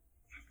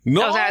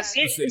 No. O sea,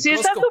 sí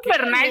está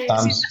súper nice,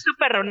 sí está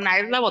súper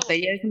nice la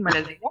botella, déjenme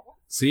les digo.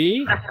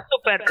 Sí. Está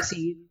súper,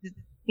 sí.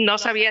 No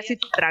sabía si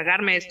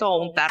tragarme esto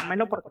o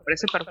untármelo porque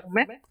parece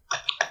perfume.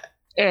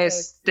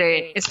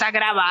 Está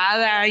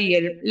grabada y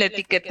la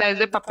etiqueta es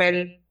de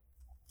papel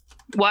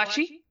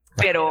washi,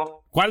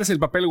 pero... ¿Cuál es el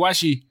papel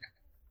washi?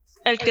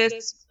 El que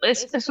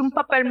es un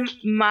papel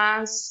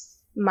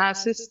más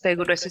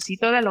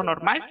gruesecito de lo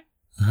normal.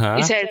 Ajá.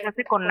 Y se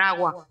deshace con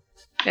agua.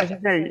 Ese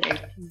es el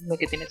chisme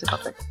que tiene ese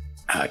papel.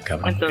 Ah,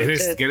 cabrón.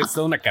 Entonces, eres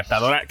toda una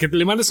catadora. Que te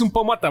le mandes un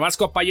pomo a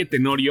Tabasco a Paye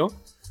Tenorio.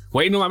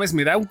 Güey, no mames,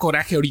 me da un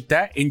coraje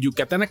ahorita. En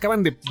Yucatán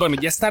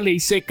ya está ley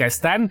seca.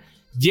 Están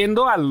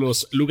yendo a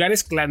los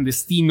lugares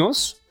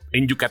clandestinos.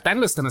 En Yucatán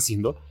lo están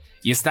haciendo.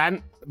 Y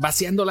están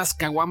vaciando las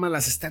caguamas,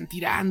 las están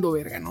tirando,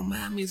 verga. No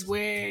mames,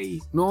 güey.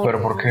 No.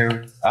 ¿Pero por qué?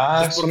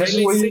 Pues porque hay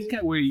ley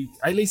seca, güey.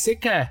 Hay ley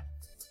seca.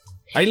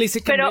 Hay ley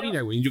seca en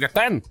Mérida, güey, en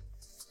Yucatán.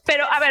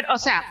 Pero, a ver, o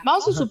sea,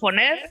 vamos a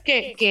suponer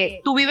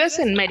que tú vives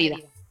en Mérida.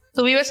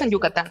 Tú vives en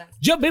Yucatán.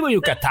 Yo vivo en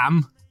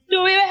Yucatán.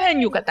 Tú vives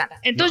en Yucatán.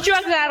 Entonces yo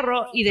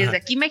agarro y desde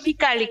aquí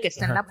Mexicali, que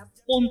está en la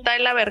punta de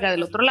la verga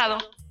del otro lado,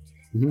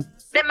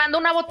 te mando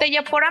una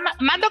botella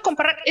mando a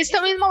comprar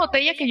esta misma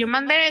botella que yo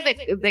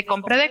mandé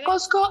compré de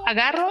Costco,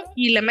 agarro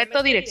y le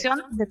meto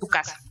dirección de tu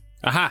casa.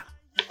 Ajá.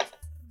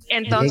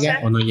 Entonces, ¿llega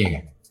o no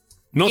llega?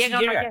 No, sí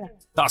llega.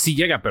 No, sí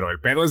llega, pero el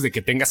pedo es de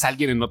que tengas a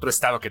alguien en otro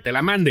estado que te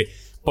la mande.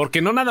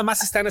 Porque no nada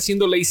más están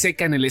haciendo ley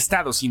seca en el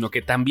estado, sino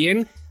que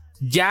también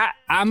ya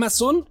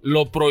Amazon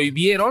lo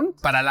prohibieron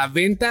para la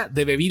venta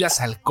de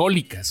bebidas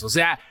alcohólicas. O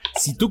sea,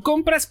 si tú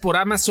compras por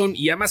Amazon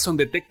y Amazon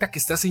detecta que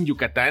estás en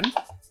Yucatán,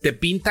 te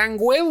pintan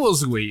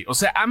huevos, güey. O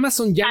sea,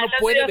 Amazon ya no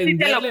puede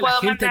venderle a la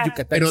gente a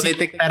Yucatán. Pero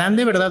 ¿detectarán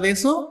de verdad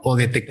eso o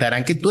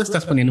detectarán que tú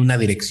estás poniendo una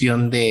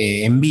dirección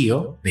de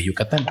envío de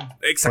Yucatán?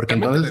 Porque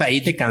entonces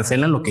ahí te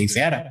cancelan lo que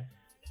hice Ara.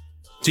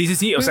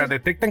 Sí. O sea,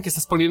 detectan que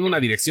estás poniendo una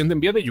dirección de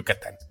envío de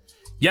Yucatán.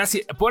 Ya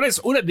si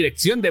pones una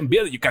dirección de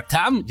envío de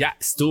Yucatán, ya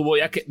estuvo,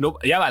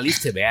 ya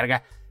valiste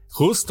verga.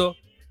 Justo,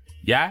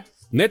 ya,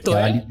 neto. Ya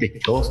valiste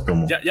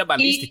chóstomo. Ya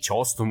valiste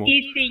chóstomo.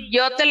 ¿Y si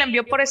yo te la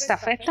envío por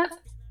estafeta?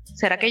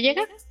 ¿Será que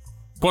llega?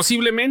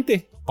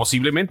 Posiblemente,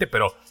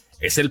 pero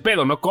es el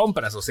pedo, no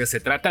compras. O sea, se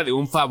trata de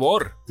un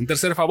favor, un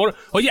tercer favor.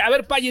 Oye, a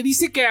ver, Paye,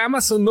 dice que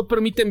Amazon no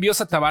permite envíos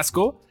a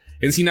Tabasco.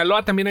 En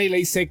Sinaloa también hay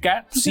ley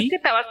seca. Pues sí. Es que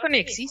Tabasco ni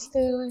existe,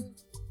 güey.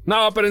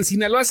 No, pero en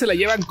Sinaloa se la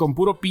llevan con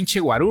puro pinche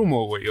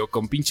guarumo, güey, o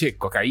con pinche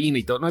cocaína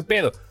y todo, no hay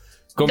pedo.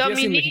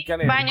 Dominique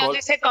Baños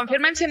dice,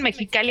 confirmen si en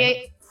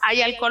Mexicali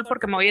hay alcohol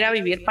porque me voy a ir a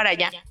vivir para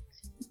allá.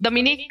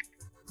 Dominique,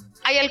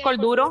 hay alcohol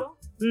duro,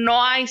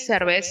 no hay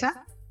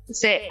cerveza.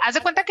 Haz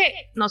de cuenta que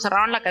nos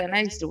cerraron la cadena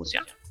de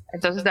distribución.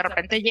 Entonces de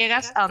repente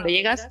llegas a donde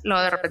llegas,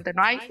 luego de repente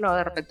no hay, luego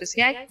de repente sí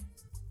hay.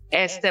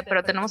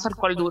 Pero tenemos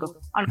alcohol duro.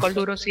 Alcohol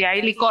duro sí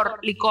hay,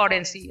 licor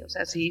en sí, o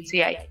sea,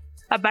 sí hay.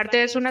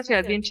 Aparte es una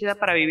ciudad bien chida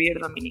para vivir,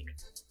 Dominique.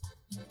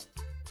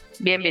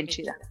 Bien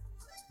chida.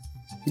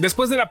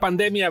 Después de la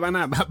pandemia van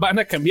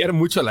a cambiar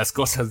mucho las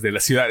cosas de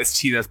las ciudades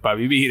chidas para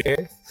vivir,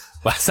 ¿eh?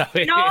 Vas a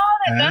ver. No,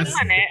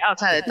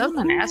 de todas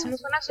maneras,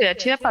 somos una ciudad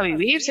chida para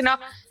vivir. Si no,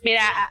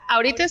 mira,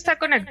 ahorita está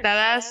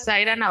conectada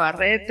Zaira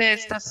Navarrete,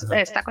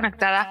 está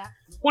conectada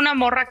una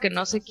morra que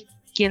no sé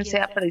quién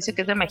sea, pero dice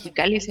que es de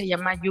Mexicali, se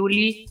llama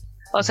Yuli.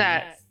 O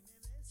sea,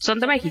 son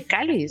de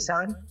Mexicali,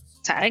 ¿saben?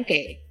 Saben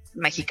que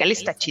Mexicali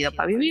está chido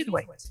para vivir,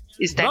 güey.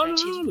 No,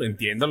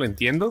 lo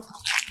entiendo.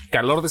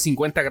 Calor de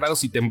 50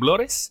 grados y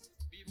temblores.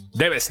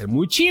 Debe ser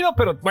muy chido,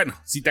 pero bueno,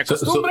 si te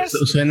acostumbras.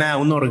 Suena a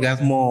un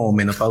orgasmo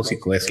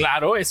menopáusico eso.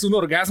 Claro, es un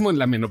orgasmo en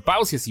la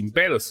menopausia, sin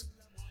pedos.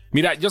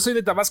 Mira, yo soy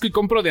de Tabasco y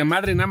compro de a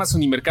madre en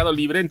Amazon y Mercado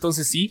Libre,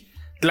 entonces sí.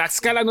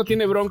 Tlaxcala no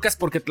tiene broncas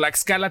porque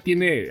Tlaxcala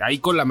tiene ahí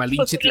con la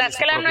Malinche. Pues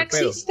Tlaxcala no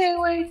existe,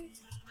 güey.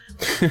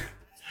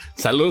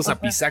 Saludos a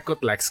Pisaco,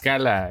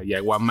 Tlaxcala y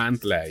a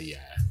Huamantla y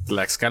a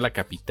Tlaxcala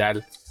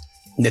capital.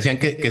 Decían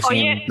que si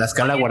en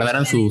Tlaxcala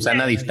guardaran su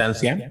sana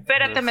distancia.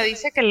 Espérate, me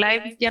dice que el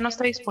live ya no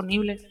está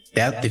disponible.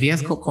 ¿Te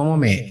fijas cómo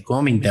me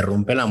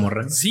interrumpe la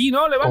morra? Sí,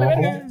 no, le vale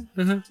verga.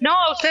 No,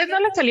 ¿a ustedes no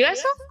les salió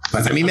eso?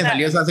 Pues a mí me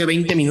salió eso hace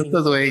 20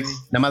 minutos, güey.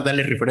 Nada más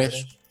dale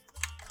refresh.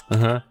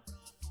 Ajá.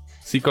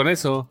 Sí, con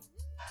eso.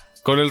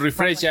 Con el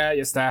refresh ya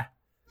está.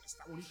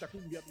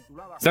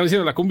 Están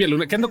diciendo la cumbia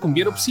luna. ¿Qué ando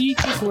cumbiero? Sí,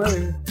 qué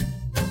suave.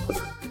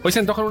 Hoy se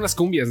antojan unas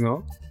cumbias,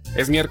 ¿no?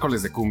 Es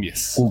miércoles de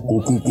cumbias.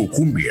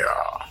 Cumbia.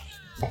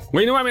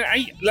 Güey, no mames,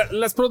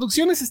 las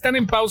producciones están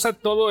en pausa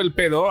todo el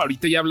pedo.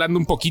 Ahorita ya hablando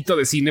un poquito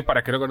de cine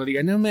para que luego no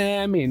digan, no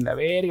mames, la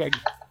verga.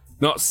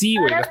 No, sí,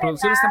 güey, las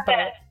producciones están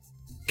paradas.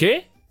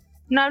 ¿Qué?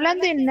 No hablan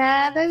de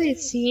nada de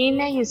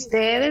cine y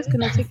ustedes, que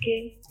no sé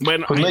qué.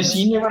 Bueno, pues no hay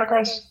cine,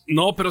 Vargas.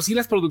 No, pero sí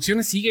las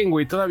producciones siguen,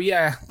 güey.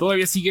 Todavía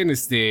siguen,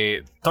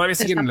 todavía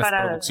siguen en las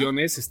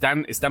producciones.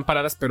 Están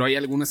paradas, pero hay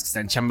algunas que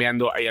están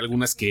chambeando, hay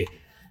algunas que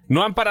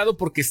no han parado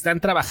porque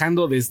están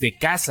trabajando desde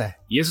casa.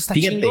 Y eso está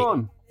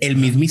chingón. El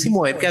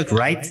mismísimo Edgar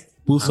Wright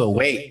puso,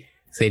 güey,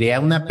 sería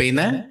una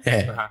pena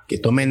que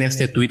tomen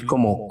este tweet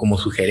como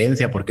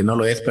sugerencia, porque no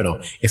lo es, pero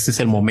este es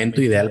el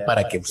momento ideal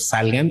para que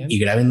salgan y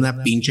graben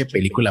una pinche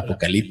película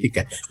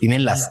apocalíptica.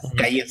 Tienen las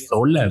calles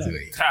solas,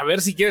 güey. A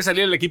ver si quiere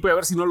salir el equipo y a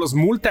ver si no los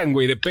multan,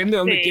 güey. Depende de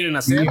dónde quieren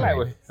hacerla,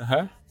 güey.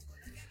 Ajá.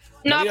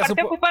 No,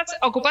 aparte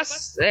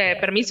ocupas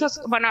permisos.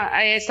 Bueno,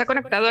 está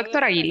conectado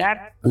Héctor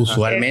Aguilar.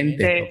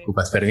 Usualmente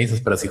ocupas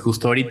permisos, pero si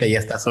justo ahorita ya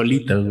está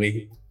solito,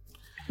 güey.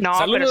 No,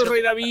 saludos,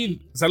 Rey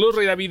David. Saludos,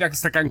 Rey David, aquí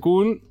está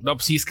Cancún. No,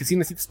 pues sí, es que sí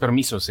necesitas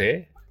permisos,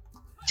 ¿eh?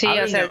 Sí,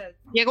 o sea,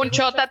 llega un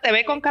chota, te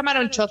ve con cámara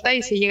un chota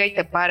y se llega y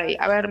te para. Y,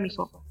 a ver,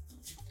 mijo,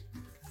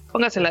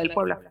 póngase la del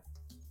Puebla.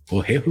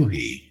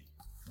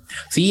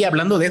 Sí,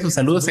 hablando de eso,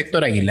 saludos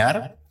Héctor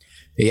Aguilar.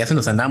 Ya se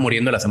nos andaba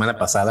muriendo la semana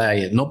pasada,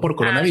 no por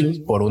coronavirus,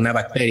 por una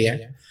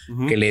bacteria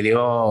que le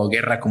dio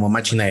guerra como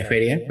máquina de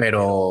feria,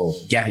 pero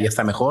ya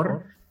está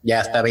mejor, ya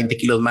está 20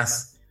 kilos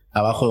más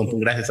abajo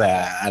gracias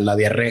a la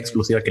diarrea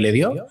explosiva que le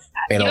dio.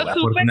 Pero yo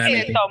supe que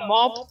le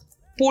tomó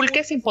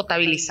pulque sin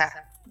potabilizar.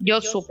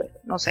 Yo supe,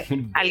 no sé,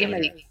 alguien me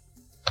dijo.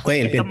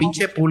 Güey, el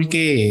pinche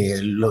pulque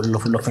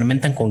lo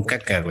fermentan con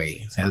caca,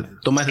 güey. O sea,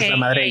 tomas esa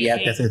madre y ya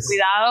te haces.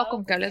 Cuidado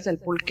con que hables del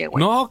pulque,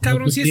 güey. No,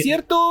 cabrón, sí es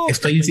cierto.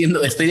 Estoy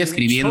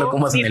describiendo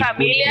cómo hacen el pulque.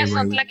 Mi familia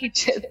son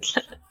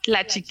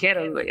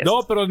tlachiqueros, güey.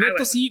 No, pero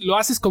neto sí, lo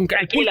haces con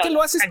caca. El pulque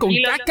lo haces con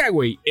caca,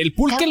 güey. El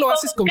pulque lo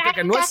haces con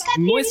caca, no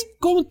es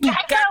con tu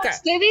caca.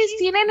 Ustedes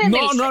tienen en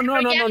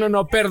el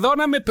No,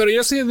 perdóname, pero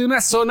yo soy de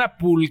una zona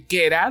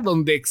pulquera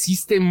donde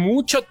existe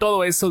mucho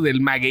todo eso del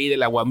maguey,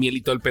 del aguamiel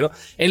y todo el pedo.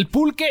 El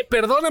pulque,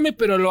 perdóname,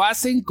 pero lo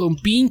hacen con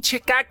pinche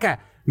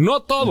caca.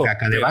 No todo. Con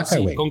caca de pero vaca,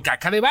 güey. Con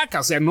caca de vaca.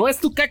 O sea, no es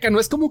tu caca, no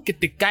es como que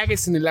te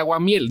cagues en el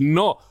aguamiel.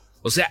 No.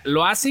 O sea,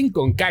 lo hacen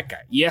con caca.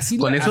 Y así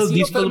Con esos así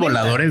discos fermentan.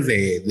 voladores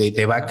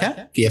de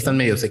vaca, que ya están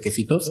medio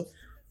sequecitos,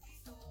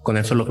 con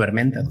eso lo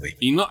fermentas, güey.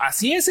 Y no,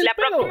 así es el La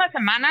pedo. próxima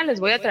semana les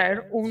voy a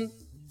traer un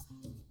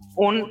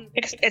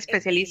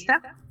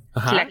especialista,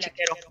 Ajá.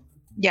 tlachiquero.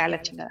 Ya,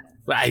 la chingada.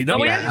 Ay, no,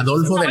 Mira,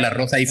 Adolfo de la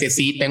Rosa dice,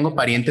 sí, tengo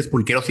parientes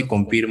pulqueros y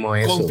confirmo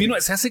eso. Confirma,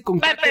 se hace con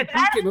Para caca de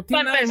empezar, pulque, no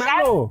tiene para nada de empezar,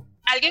 malo.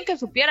 Alguien que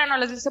supiera no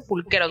les dice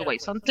pulqueros, güey.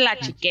 Son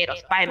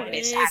tlachiqueros, para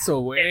empezar. Eso,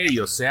 güey,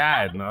 o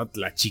sea, no,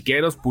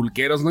 tlachiqueros,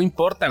 pulqueros, no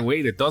importan,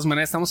 güey. De todas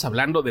maneras estamos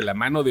hablando de la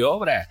mano de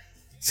obra.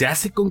 Se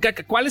hace con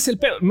caca. ¿Cuál es el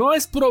pedo? No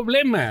es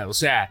problema, o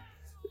sea,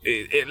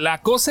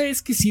 la cosa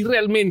es que si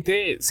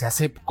realmente se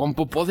hace con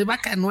popó de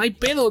vaca, no hay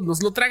pedo,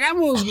 nos lo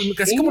tragamos,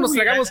 así como nos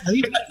tragamos.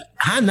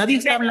 Nadie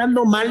está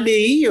hablando mal de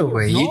ello,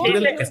 güey. No. ¿Y tú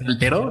eres la que se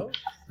alteró?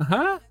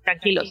 Ajá.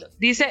 Tranquilos.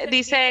 Dice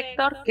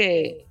Héctor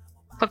que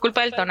fue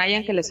culpa del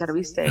Tonayan que le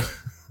serviste.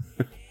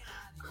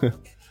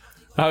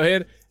 A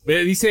ver,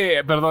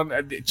 dice, perdón,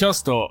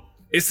 Chosto,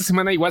 esta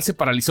semana igual se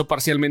paralizó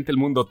parcialmente el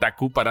mundo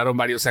otaku, pararon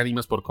varios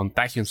animes por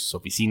contagio en sus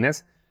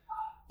oficinas.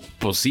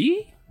 Pues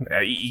sí,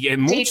 y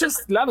en muchos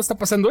lados está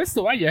pasando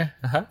esto, vaya.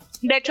 Ajá.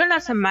 De hecho, en la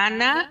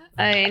semana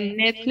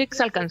Netflix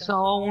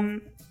alcanzó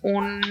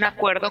un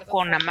acuerdo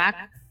con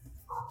AMAC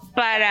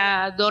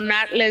para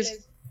donar,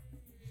 les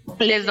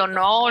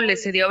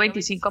cedió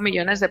 25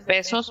 millones de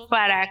pesos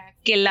para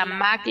que la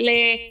AMAC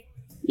le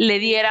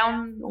diera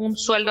un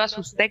sueldo a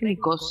sus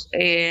técnicos.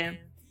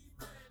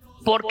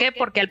 ¿Por qué?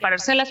 Porque al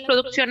pararse las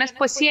producciones,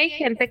 pues sí hay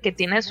gente que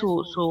tiene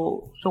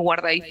su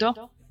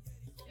guardadito.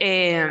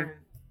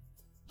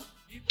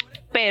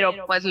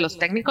 Pero pues los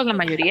técnicos, la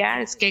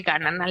mayoría es que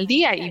ganan al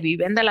día y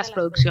viven de las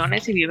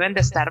producciones y viven de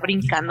estar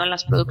brincando en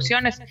las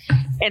producciones.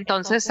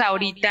 Entonces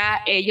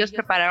ahorita ellos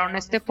prepararon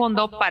este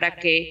fondo para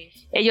que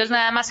ellos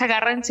nada más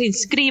agarren, se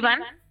inscriban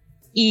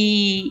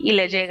y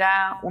les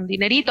llega un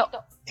dinerito.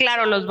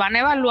 Claro, los van a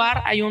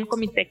evaluar, hay un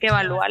comité que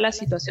evalúa la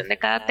situación de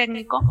cada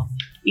técnico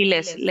y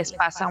les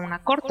pasa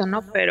una corte,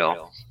 ¿no?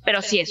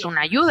 Pero sí es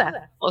una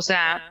ayuda, o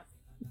sea...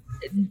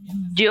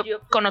 Yo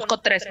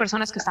conozco 3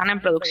 personas que están en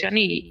producción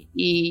y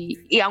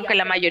aunque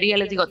la mayoría,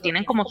 les digo,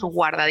 tienen como su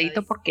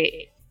guardadito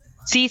porque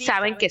sí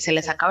saben que se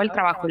les acaba el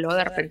trabajo y luego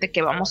de repente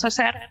 ¿qué vamos a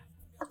hacer?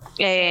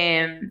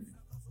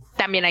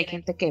 También hay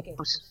gente que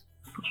pues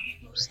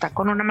está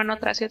con una mano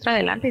atrás y otra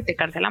adelante y te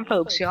cancelan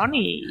producción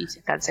y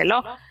se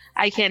canceló.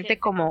 Hay gente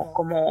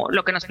como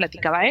lo que nos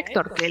platicaba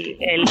Héctor, que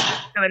él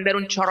va a vender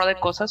un chorro de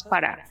cosas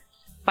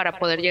para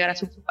poder llegar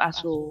a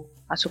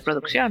su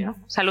producción, ¿no?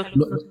 Salud.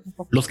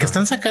 Los que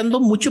están sacando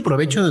mucho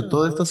provecho de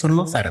todo esto son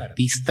los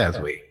artistas,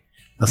 güey.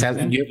 O sea,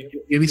 yo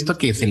he visto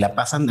que se la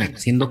pasan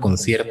haciendo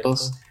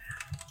conciertos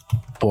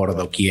por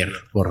doquier,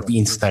 por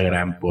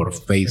Instagram, por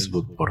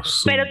Facebook, por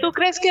Zoom. ¿Pero tú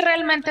crees que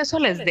realmente eso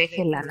les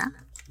deje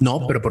lana?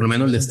 No, pero por lo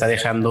menos le está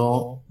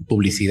dejando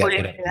publicidad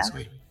gratis,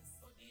 güey.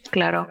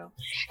 Claro.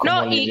 Como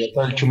No, el y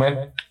idiota del Chumel.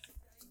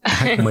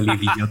 Como el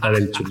idiota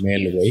del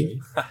Chumel, güey.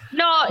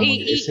 no,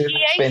 y Ese hay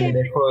gente,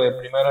 pendejo de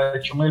primera de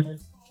Chumel.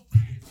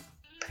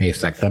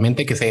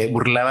 Exactamente, que se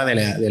burlaba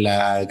de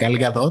la Gal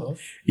Gadot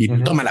y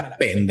tómala,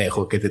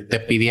 pendejo, que te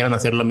pidieron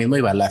hacer lo mismo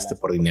y balaste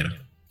por dinero.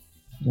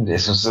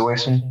 Ese güey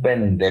es un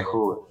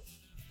pendejo, güey.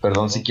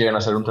 Perdón si quieren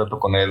hacer un trato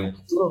con él en un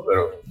futuro,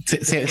 pero...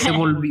 Se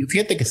volvió,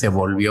 fíjate que se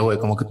volvió, güey,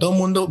 como que todo el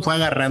mundo fue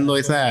agarrando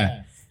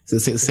esa...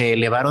 Se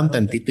elevaron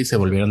tantito y se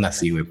volvieron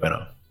así, güey,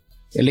 pero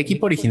el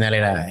equipo original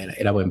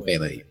era buen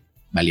pedo y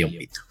valió un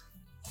pito.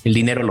 El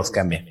dinero los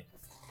cambia.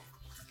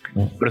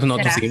 Por eso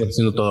nosotros seguimos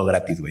haciendo todo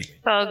gratis, güey.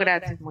 todo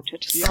gratis,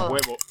 muchachos. Sí, a todo.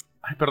 huevo.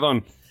 Ay,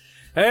 perdón.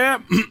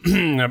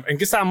 ¿En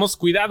qué estábamos?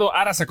 Cuidado,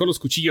 Ara sacó los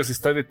cuchillos,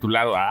 estoy de tu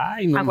lado.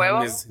 Ay, no A huevo,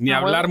 mames. Ni a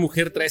hablar, huevo.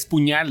 mujer traes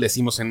puñal,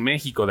 decimos en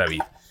México,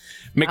 David.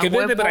 Me A quedé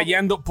huevo.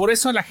 debrayando. Por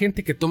eso a la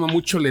gente que toma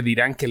mucho le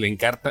dirán que le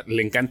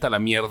encanta la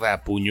mierda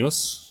a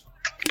puños.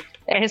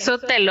 Eso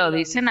te lo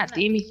dicen a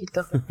ti,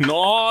 mijito.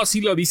 No,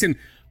 sí lo dicen.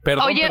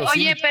 Perdón, Oye, pero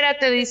sí.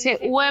 espérate, dice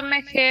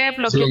UMG,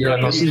 Sí, bloqueo. ya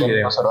no sí, sé,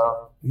 video. no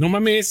cerrado. No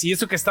mames, y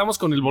eso que estamos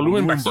con el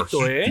volumen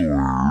bajito, ¿eh?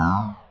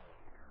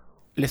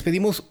 Les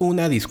pedimos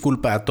una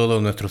disculpa a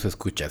todos nuestros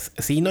escuchas.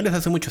 Si no les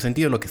hace mucho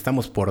sentido lo que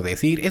estamos por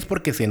decir es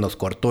porque se nos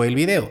cortó el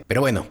video. Pero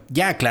bueno,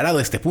 ya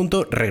aclarado este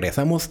punto,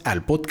 regresamos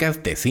al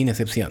podcast de Sin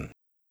Excepción.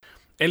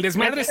 El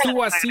desmadre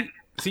estuvo así.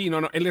 Sí,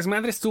 no, el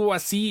desmadre estuvo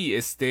así,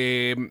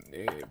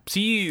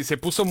 sí, se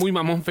puso muy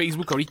mamón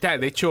Facebook ahorita.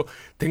 De hecho,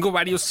 tengo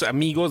varios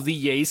amigos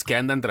DJs que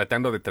andan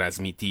tratando de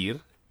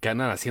transmitir, que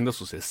andan haciendo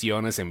sus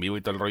sesiones en vivo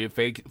y todo el rollo.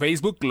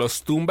 Facebook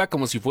los tumba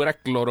como si fuera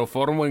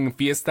cloroformo en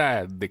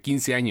fiesta de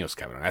 15 años,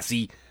 cabrón,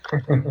 así.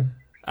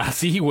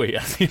 Así, güey,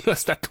 así lo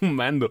está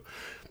tumbando.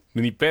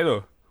 Ni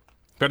pedo.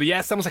 Pero ya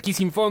estamos aquí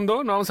sin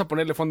fondo, no vamos a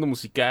ponerle fondo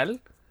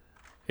musical,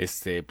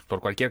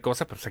 por cualquier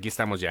cosa, pero pues aquí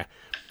estamos ya.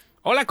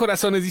 Hola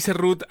corazones, dice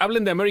Ruth,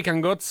 hablen de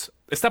American Gods.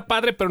 Está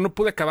padre, pero no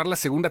pude acabar la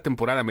segunda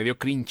temporada, me dio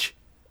cringe.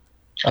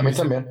 A mí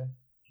también.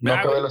 No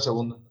acabé güey. la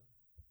segunda.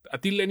 ¿A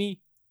ti,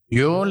 Lenny?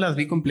 Yo las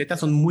vi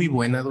completas, son muy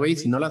buenas, güey.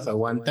 Si no las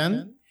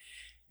aguantan,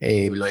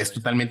 Lo es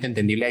totalmente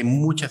entendible. Hay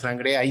mucha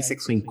sangre, hay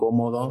sexo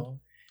incómodo,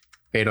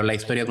 pero la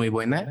historia es muy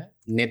buena.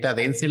 Neta,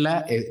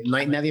 dénsela. No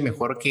hay nadie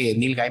mejor que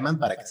Neil Gaiman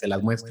para que se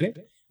las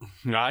muestre.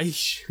 Ay.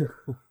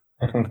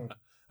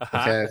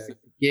 O sea,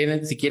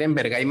 si quieren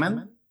ver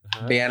Gaiman,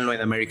 véanlo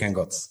en American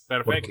Gods.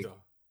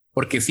 Perfecto.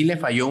 Porque sí le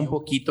falló un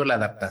poquito la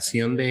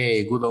adaptación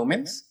de Good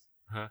Omens.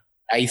 Ajá.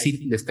 Ahí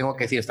sí les tengo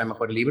que decir, está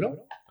mejor el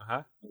libro.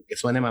 Ajá. Que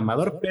suene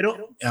mamador,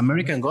 pero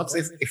American Gods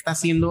está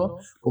haciendo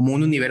como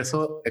un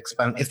universo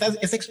está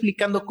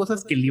explicando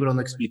cosas que el libro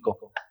no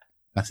explicó,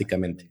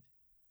 básicamente.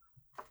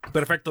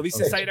 Perfecto,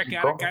 dice Zaira que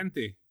ahora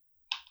cante.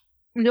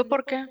 ¿Yo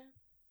por qué?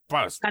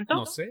 Pues, ¿Canto?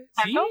 no sé.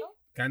 ¿Sí? ¿Canto?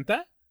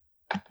 ¿Canta?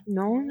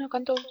 No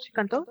canto. ¿Sí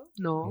canto?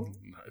 No.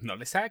 No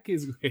le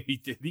saques, güey.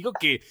 Te digo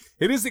que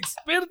eres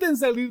experta en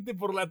salirte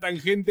por la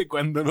tangente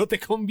cuando no te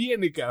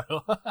conviene,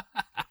 cabrón.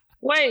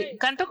 Güey,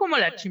 canto como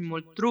la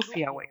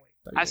chimoltrufia, güey.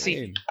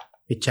 Así.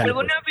 Échale,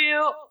 ¿Alguna pues.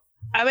 vio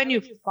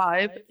Avenue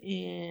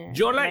 5?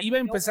 Yo la iba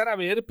a empezar a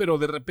ver, pero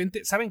de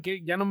repente, ¿saben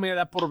qué? Ya no me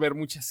da por ver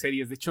muchas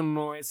series. De hecho,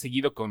 no he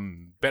seguido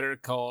con Better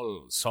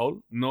Call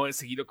Saul. No he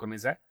seguido con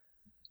esa.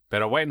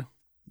 Pero bueno,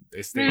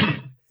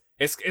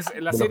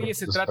 la serie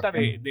se trata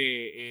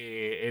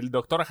de el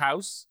Dr.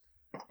 House,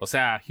 o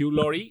sea, Hugh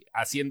Laurie,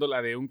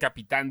 haciéndola de un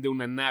capitán de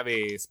una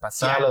nave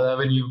espacial. La de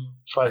Avenue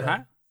 5.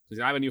 Ajá. Se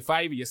llama Avenue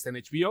 5 y está en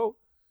HBO.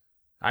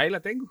 Ahí la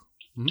tengo.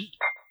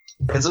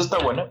 Eso está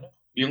bueno.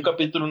 Vi un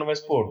capítulo una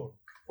vez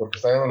porque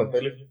estaba viendo la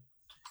tele.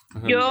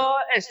 Ajá. Yo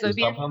estoy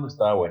viendo.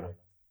 Estaba bueno.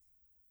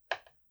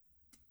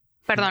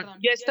 Perdón,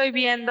 yo estoy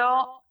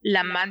viendo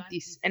La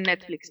Mantis en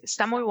Netflix.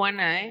 Está muy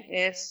buena, ¿eh?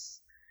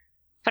 Es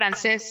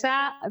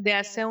francesa de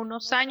hace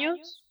unos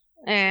años.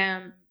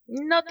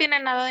 No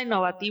tiene nada de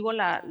innovativo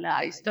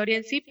la historia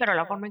en sí, pero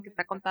la forma en que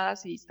está contada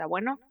sí está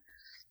bueno.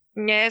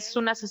 Es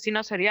un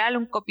asesino serial,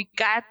 un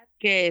copycat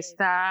que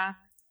está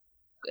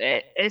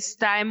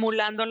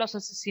emulando los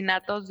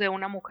asesinatos de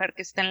una mujer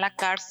que está en la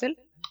cárcel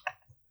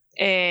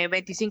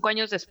 25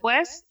 años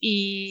después,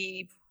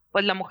 y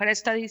pues la mujer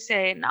esta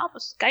dice, no,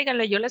 pues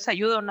cáiganle, yo les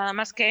ayudo, nada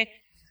más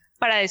que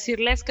para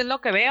decirles qué es lo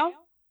que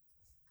veo,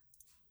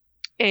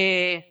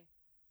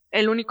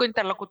 el único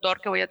interlocutor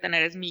que voy a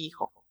tener es mi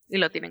hijo, y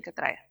lo tienen que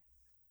traer.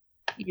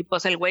 Y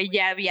pues el güey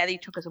ya había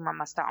dicho que su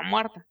mamá estaba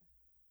muerta.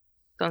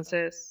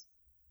 Entonces,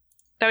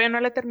 todavía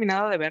no la he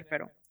terminado de ver,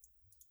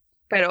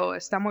 pero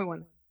está muy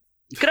bueno.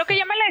 Creo que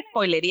ya me la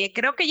spoilería,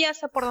 creo que ya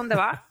sé por dónde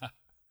va,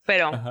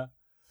 pero Ajá.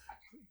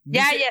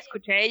 ya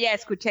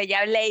escuché,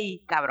 ya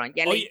leí, cabrón,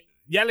 ya leí. Oye,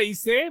 ¿ya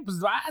leíste? Pues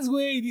vas,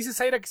 güey. Dice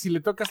Zaira que si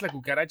le tocas la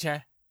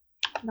cucaracha.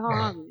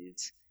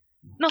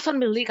 No son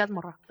mis ligas,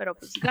 morra, pero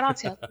pues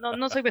gracias,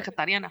 no soy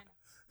vegetariana.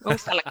 Me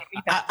gusta la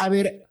carnita. A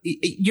ver,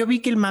 yo vi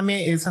que el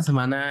mame esa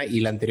semana y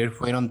la anterior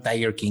fueron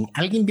Tiger King.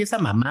 ¿Alguien vio esa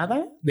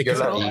mamada? ¿De qué Yo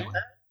se la vi. trata?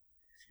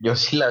 Yo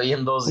sí la vi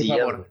en 2 Por días.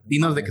 favor,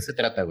 dinos de qué se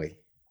trata, güey.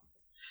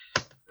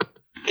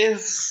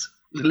 Es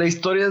la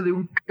historia de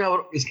un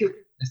cabrón. Es que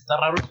está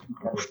raro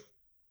explicarlo.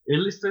 Es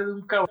la historia de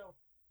un cabrón.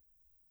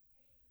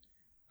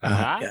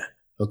 Ajá. Ya.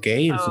 Ok,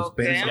 el Ok.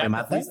 suspenso ¿Ya me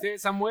mata. ¿Viste,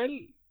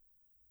 Samuel?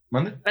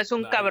 ¿Mande? Es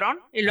un Dale. cabrón,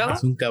 y luego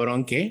Es un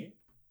cabrón que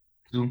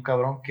Es un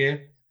cabrón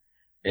que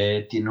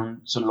tiene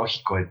un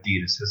zoológico de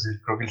tigres.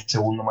 Creo que el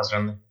segundo más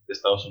grande de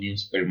Estados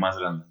Unidos, pero más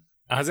grande.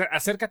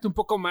 Acércate un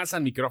poco más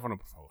al micrófono,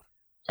 por favor.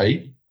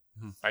 Ahí.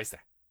 Ahí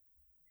está.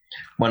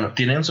 Bueno,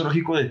 tiene un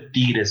zoológico de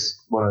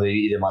tigres, bueno,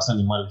 y demás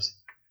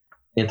animales.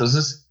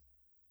 Entonces,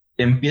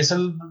 empieza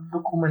el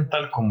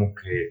documental como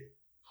que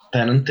te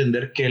dan a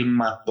entender que él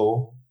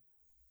mató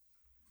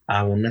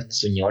a una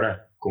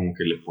señora, como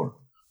que le pone.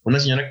 Una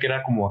señora que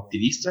era como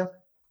activista,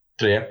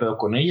 traía pedo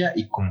con ella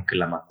y como que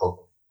la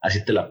mató.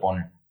 Así te la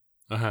ponen.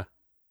 Ajá.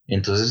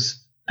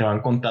 Entonces, te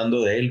van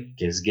contando de él,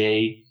 que es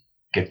gay,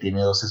 que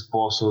tiene 2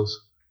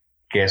 esposos,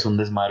 que es un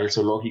desmadre el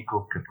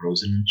zoológico, que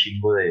producen un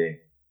chingo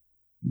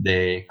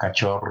de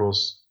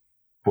cachorros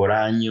por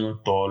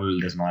año, todo el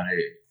desmadre,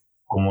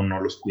 cómo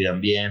no los cuidan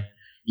bien,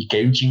 y que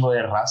hay un chingo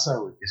de raza,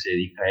 güey, que se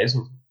dedica a eso.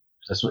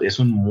 O sea, es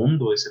un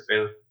mundo ese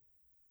pedo.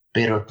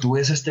 Pero tú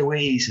ves a este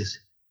güey y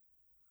dices,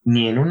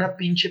 ni en una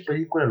pinche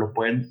película lo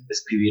pueden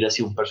escribir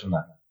así un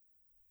personaje.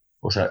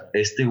 O sea,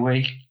 este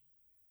güey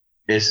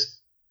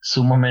es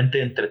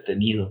sumamente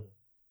entretenido.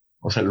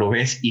 O sea, lo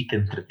ves y te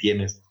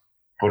entretienes,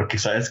 porque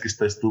sabes que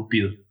está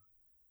estúpido,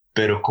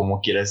 pero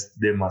como quieras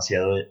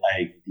demasiado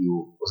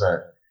adictivo. O sea,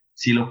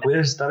 si lo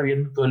puedes estar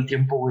viendo todo el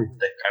tiempo, güey,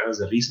 te cagas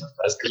de risa.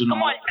 Sabes que es una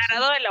como mala el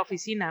tarado de la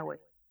oficina, güey.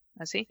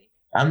 Así.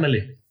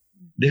 Ándale.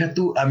 Deja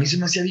tú, a mí se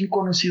me hacía bien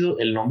conocido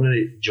el nombre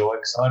de Joe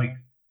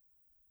Exotic,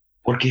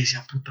 porque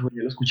decía, puta, güey,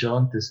 ya lo he escuchado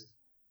antes.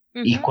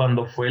 Y Ujú.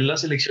 cuando fue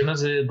las elecciones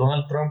de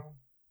Donald Trump,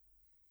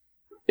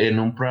 en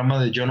un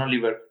programa de John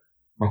Oliver,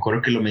 me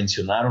acuerdo que lo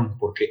mencionaron,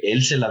 porque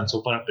él se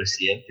lanzó para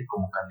presidente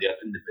como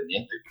candidato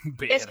independiente.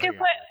 Es que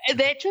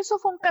de hecho eso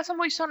fue un caso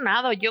muy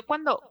sonado. Yo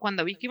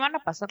cuando vi que iban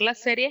a pasar la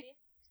serie,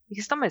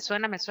 dije, esto me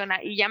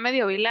suena, y ya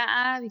medio vi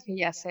dije,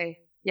 ya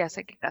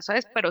sé qué caso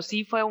es, pero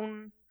sí fue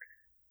un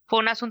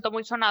asunto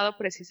muy sonado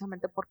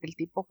precisamente porque el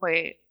tipo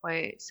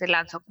se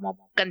lanzó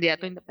como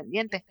candidato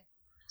independiente.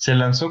 Se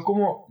lanzó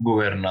como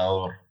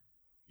gobernador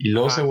y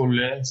luego Ajá. se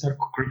volvió a lanzar,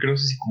 creo que no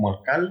sé si como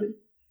alcalde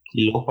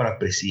y luego para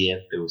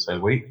presidente. O sea, el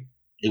güey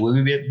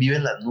vive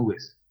en las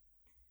nubes.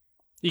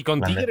 Y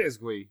con La neta. tigres,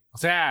 güey. O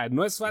sea,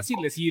 no es fácil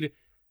decir,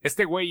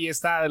 este güey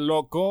está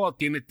loco,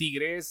 tiene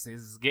tigres,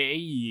 es gay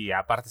y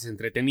aparte es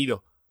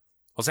entretenido.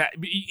 O sea,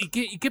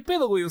 ¿y qué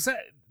pedo, güey? O sea,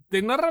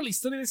 te narra la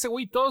historia de ese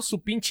güey, toda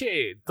su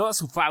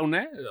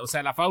fauna, o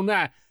sea, la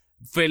fauna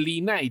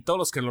felina y todos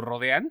los que lo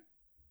rodean.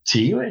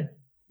 Sí, güey.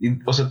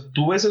 O sea,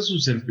 tú ves a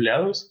sus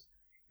empleados,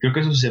 creo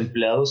que sus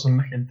empleados son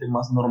la gente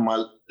más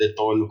normal de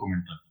todo el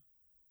documental.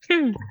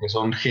 Porque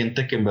son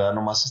gente que en verdad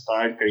nomás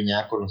estaba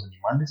encariñada con los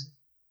animales.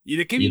 ¿Y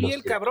de qué Y vivía los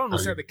el que- cabrón? O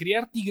sea, ¿de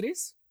criar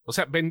tigres? O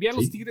sea, ¿vendía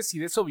los Sí. tigres y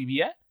de eso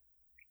vivía?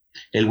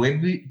 El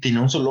güey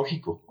tenía un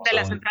zoológico. O De sea,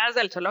 las entradas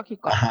del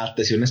zoológico. Ajá,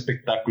 te hacía un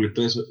espectáculo y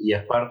todo eso. Y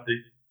aparte,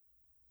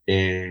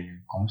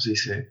 ¿cómo se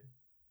dice?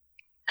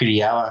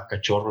 Criaba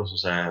cachorros, o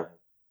sea,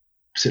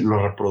 se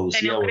los reproducía.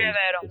 Tenía un güey.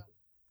 criadero.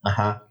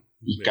 Ajá.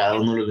 Y cada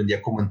uno los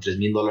vendía como en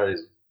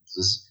 $3,000.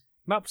 Entonces,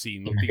 No, pues sí,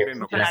 un tigre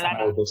no Una lana. cuesta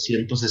nada.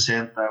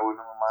 260, güey,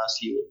 no mamá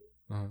así, güey.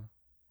 Ajá.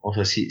 O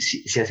sea, sí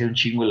hacía un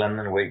chingo de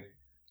lana el güey.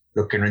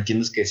 Lo que no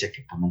entiendo es que decía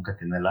que pues nunca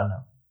tenía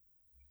lana.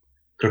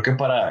 Creo que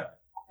para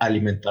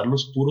alimentar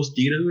los puros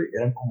tigres, güey,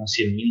 eran como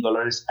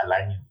 $100,000 al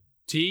año.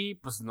 Sí,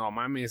 pues no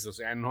mames, o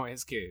sea, no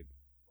es que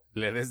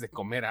le des de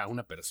comer a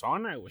una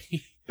persona, güey.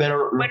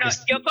 Pero Bueno,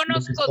 yo lo que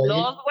conozco está ahí-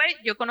 dos, güey.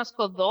 Yo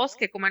conozco dos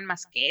que comen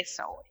más que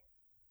eso, güey.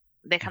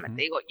 Déjame, Ujú.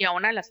 te digo. Y a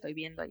una la estoy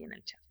viendo ahí en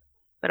el chat.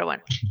 Pero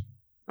bueno.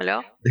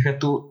 ¿Luego? Deja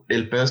tú,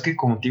 el pedo es que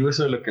como te digo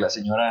eso de lo que la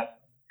señora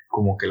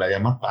como que la había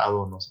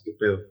matado, no sé qué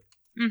pedo.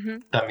 Ujú.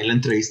 También le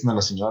entrevistan a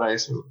la señora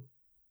eso. Güey.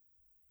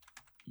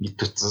 Y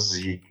tú estás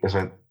así, o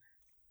sea,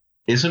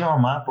 es una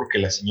mamada porque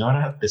la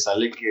señora te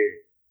sale que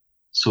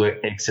su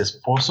ex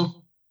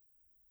esposo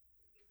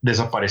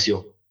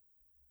desapareció.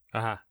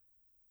 Ajá.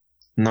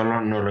 No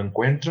lo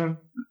encuentran,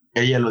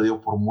 ella lo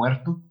dio por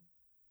muerto,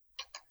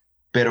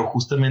 pero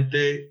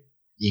justamente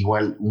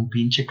igual un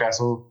pinche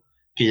caso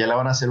que ya le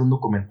van a hacer un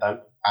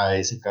documental a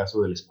ese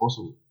caso del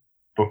esposo, güey.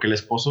 Porque el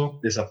esposo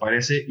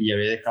desaparece y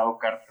había dejado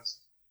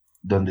cartas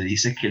donde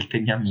dice que él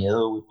tenía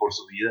miedo, güey, por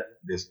su vida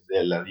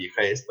de la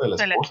vieja esta, de la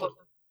De la esposa.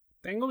 esposa.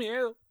 Tengo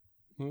miedo.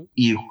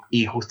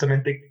 Y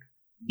justamente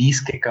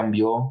dice que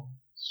cambió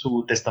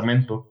su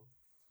testamento,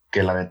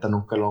 que la neta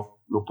nunca lo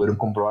pudieron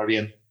comprobar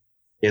bien.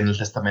 En el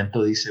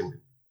testamento dice, güey,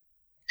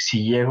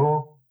 si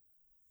llego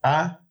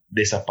a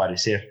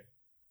desaparecer,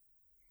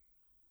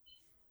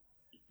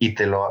 y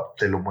te lo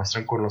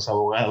muestran con los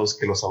abogados,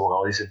 que los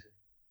abogados dicen,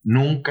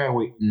 nunca,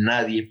 güey,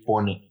 nadie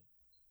pone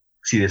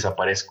si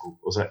desaparezco.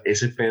 O sea,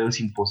 ese pedo es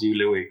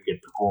imposible, güey, que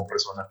tú como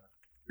persona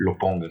lo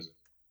pongas.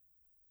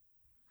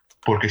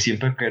 Porque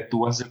siempre que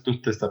tú vas a hacer tu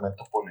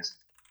testamento pones,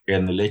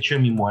 en el hecho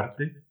de mi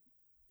muerte,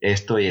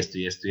 esto y esto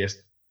y esto y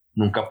esto.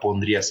 Nunca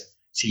pondrías,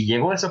 si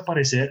llego a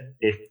desaparecer,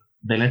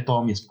 denle todo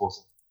a mi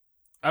esposa.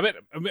 A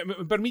ver, me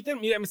permiten,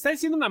 mira, me está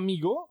diciendo un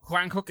amigo,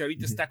 Juanjo, que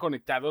ahorita está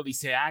conectado,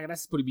 dice,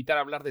 gracias por invitar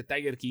a hablar de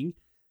Tiger King.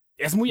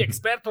 Es muy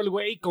experto el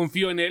güey,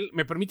 confío en él.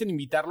 ¿Me permiten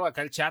invitarlo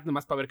acá al chat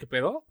nomás para ver qué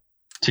pedo?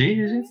 Sí,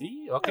 sí, sí.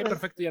 Sí, ok,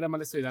 perfecto. Y ahora más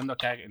le estoy dando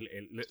acá,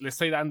 le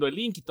estoy dando el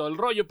link y todo el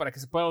rollo para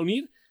que se pueda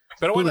unir.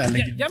 Pero bueno,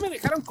 ya me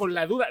dejaron con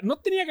la duda. No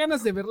tenía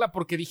ganas de verla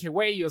porque dije,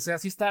 güey, o sea,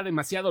 sí está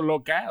demasiado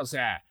loca, o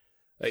sea...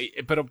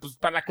 pero pues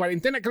para la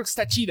cuarentena creo que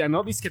está chida,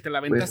 ¿no? Dices que te la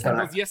aventaste en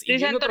 2 días. Y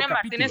Dice viene otro Antonio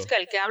Martínez capítulo.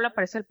 que el que habla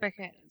parece el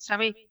peje.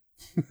 Sammy,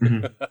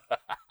 Ujú.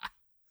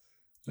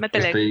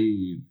 métele.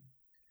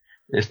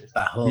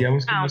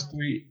 Digamos que Ah. no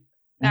estoy,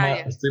 Ah, ma-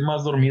 ya. estoy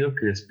más dormido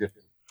que despierto.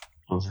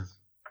 Entonces,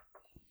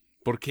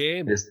 ¿Por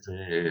qué?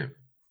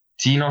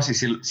 sí, no,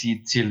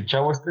 si el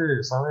chavo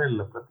sabe de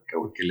la plática,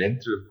 güey, que le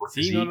entre, güey,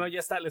 porque Sí, no, ya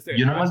está.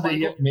 yo nomás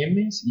veía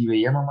memes y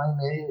veía mamá y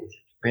media, y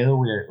dije, ¿qué pedo,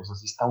 güey? O sea,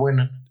 sí está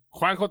buena.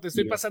 Juanjo, te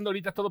estoy Sí. pasando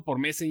ahorita todo por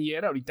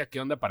Messenger. Ahorita qué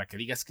onda para que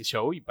digas qué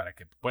show y para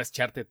que puedas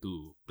echarte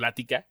tu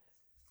plática.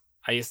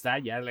 Ahí está,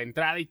 ya la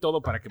entrada y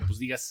todo para que pues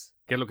digas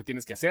qué es lo que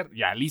tienes que hacer.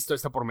 Ya, listo,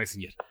 está por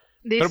Messenger.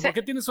 Pero Dice, ¿por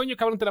qué tienes sueño,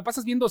 cabrón? Te la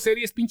pasas viendo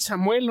series, pinche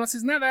Samuel, no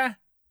haces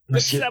nada. No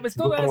Te sé, sabes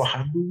sigo todas.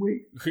 trabajando,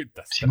 güey.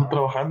 Jitas, Sigo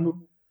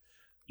trabajando.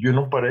 Yo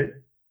no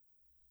paré.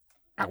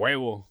 A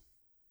huevo.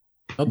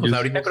 No, pues Yo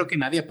ahorita sí- creo que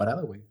nadie ha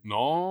parado, güey.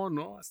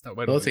 No, hasta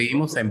bueno. Todos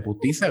seguimos en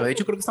putiza, güey. De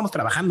hecho, creo que estamos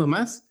trabajando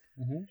más.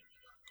 Ujú.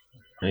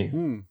 Sí.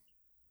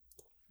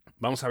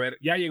 Vamos a ver,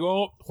 ya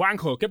llegó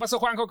Juanjo. ¿Qué pasó,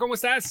 Juanjo? ¿Cómo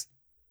estás?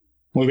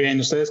 Muy bien,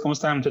 ¿ustedes cómo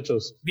están,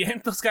 muchachos?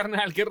 Vientos,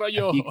 carnal, qué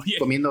rollo. Aquí Oye,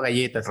 comiendo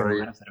galletas en Oye.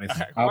 lugar de cerveza.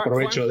 ajá,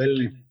 Aprovecho,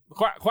 denle.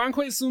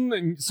 Juanjo es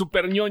un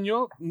super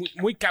ñoño,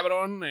 muy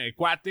cabrón,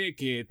 cuate,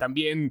 que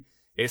también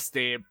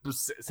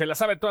pues, se la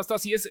sabe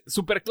todas y es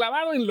súper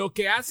clavado en lo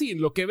que hace y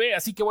en lo que ve.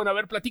 Así que bueno, a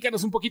ver,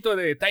 platícanos un poquito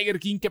de Tiger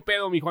King. ¿Qué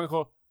pedo, mi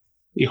Juanjo?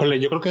 Híjole,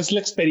 yo creo que es la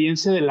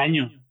experiencia del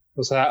año.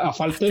 O sea, a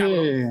falta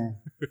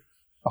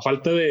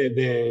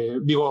de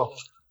digo,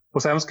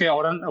 pues sabemos que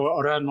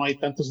ahora no hay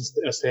tantos,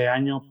 este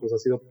año pues ha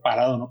sido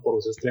parado, ¿no? Por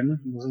los estrenos.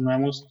 Entonces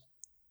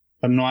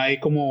no hay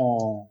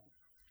como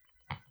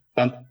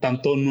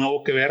tanto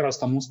nuevo que ver,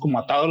 estamos como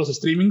atados a los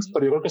streamings,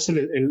 pero yo creo que es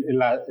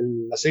la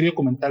serie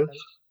documental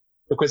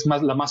creo que es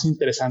la más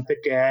interesante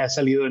que ha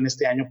salido en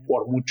este año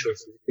por mucho.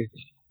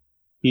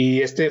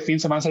 Y este fin de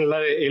semana salió la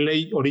de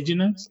LA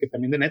Originals, que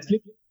también de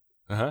Netflix.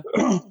 Ajá.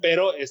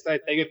 Pero esta de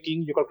Tiger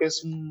King yo creo que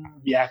es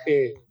un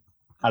viaje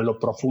a lo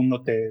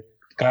profundo.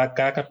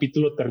 Cada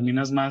capítulo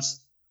terminas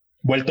más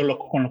vuelto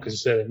loco con lo que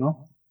sucede,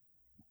 ¿no?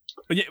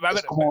 Oye, a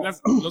ver,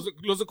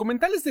 los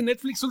documentales de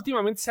Netflix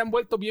últimamente se han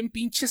vuelto bien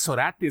pinches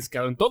orates,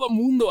 cabrón. Todo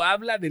mundo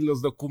habla de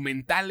los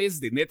documentales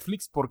de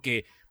Netflix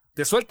porque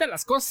te sueltan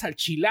las cosas al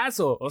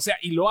chilazo. O sea,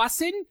 y lo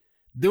hacen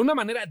de una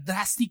manera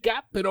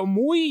drástica, pero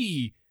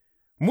muy,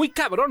 muy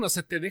cabrón. O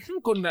sea, te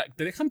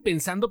dejan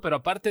pensando, pero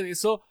aparte de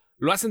eso,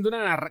 lo hacen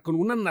con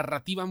una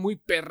narrativa muy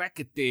perra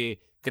que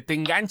te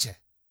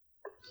engancha.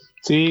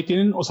 Sí,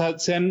 o sea,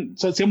 se han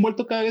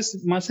vuelto cada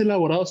vez más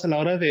elaborados a la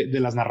hora de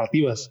las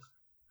narrativas.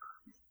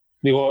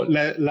 Digo,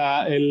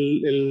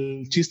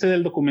 el chiste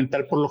del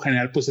documental por lo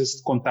general pues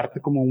es contarte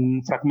como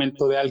un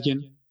fragmento de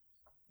alguien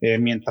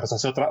mientras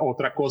hace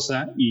otra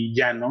cosa y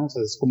ya, ¿no? O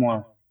sea, es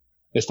como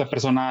esta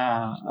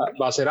persona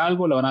va a hacer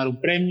algo, le van a dar un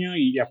premio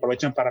y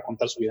aprovechan para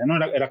contar su vida, ¿no?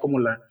 Era como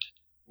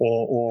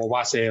o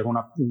va a ser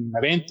un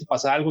evento,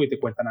 pasa algo y te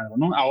cuentan algo,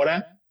 ¿no?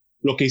 Ahora,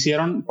 lo que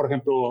hicieron, por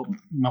ejemplo,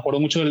 me acuerdo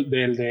mucho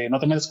del de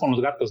No te metas con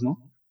los gatos,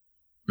 ¿no?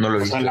 No lo he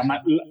O visto. sea,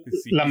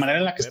 la manera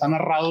en la que está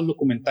narrado el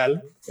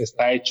documental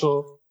está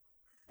hecho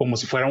como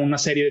si fuera una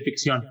serie de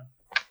ficción,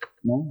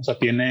 ¿no? O sea,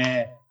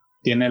 tiene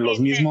los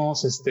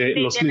mismos,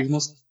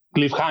 mismos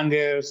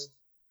cliffhangers,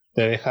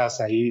 te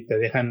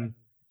dejan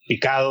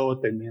picado,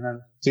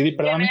 terminan. Sí,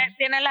 perdón.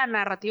 Tiene la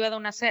narrativa de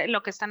una serie.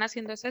 Lo que están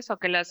haciendo es eso,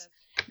 que los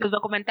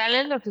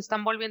documentales los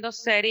están volviendo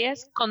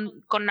series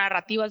con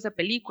narrativas de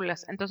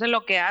películas. Entonces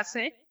lo que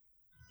hace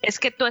es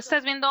que tú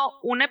estás viendo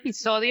un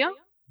episodio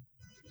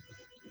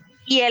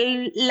y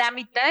la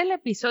mitad del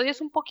episodio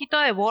es un poquito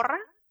de borra,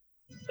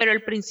 pero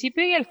el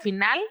principio y el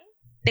final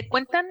te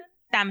cuentan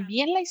tan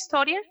bien la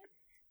historia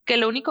que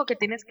lo único que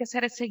tienes que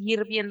hacer es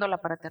seguir viéndola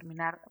para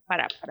terminar,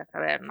 para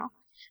saber, ¿no?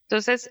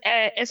 Entonces,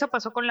 eso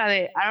pasó con la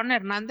de Aaron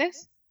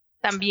Hernández,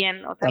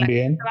 también. O sea, también.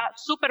 La gente estaba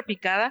súper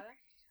picada.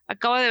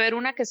 Acabo de ver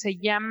una que se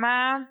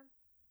llama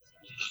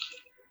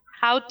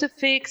How to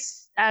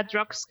Fix a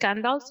Drug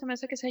Scandal, se me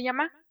hace que se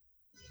llama.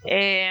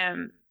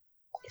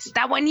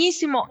 Está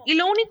buenísimo. Y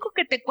lo único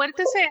que te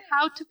cuenta ese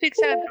How to Fix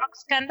a Drug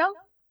Scandal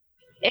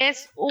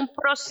es un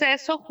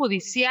proceso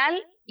judicial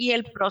y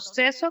el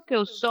proceso que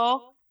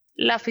usó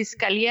la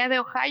Fiscalía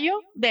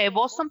de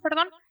Boston,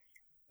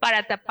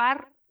 para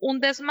tapar un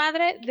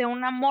desmadre de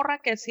una morra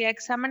que hacía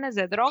exámenes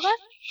de droga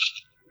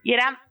y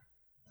era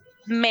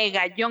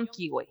mega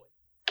yonki, güey.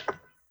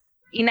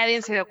 Y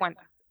nadie se dio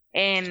cuenta.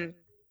 En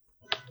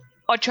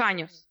 8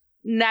 años,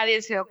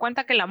 nadie se dio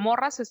cuenta que la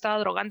morra se estaba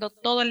drogando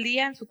todo el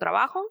día en su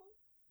trabajo.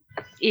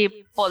 Y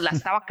pues la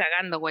estaba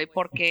cagando, güey,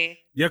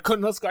 porque... Yo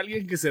conozco a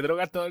alguien que se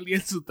droga todo el día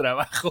en su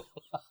trabajo.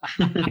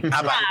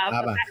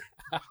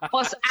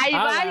 Pues hay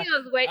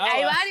varios, güey,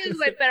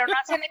 pero no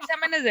hacen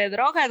exámenes de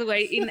drogas,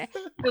 güey. Y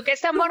porque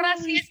esta morra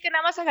sí es que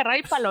nada más agarraba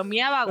y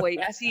palomeaba, güey,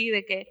 así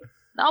de que...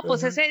 No,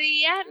 pues ese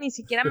día ni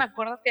siquiera me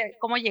acuerdo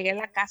cómo llegué a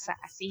la casa,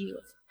 así,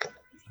 güey.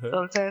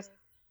 Entonces...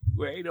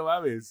 Güey, no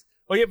mames.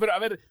 Oye, pero a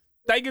ver...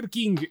 Tiger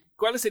King,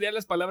 ¿cuáles serían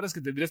las palabras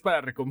que tendrías para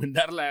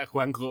recomendarla,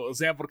 Juanjo? O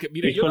sea, porque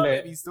mira, yo no la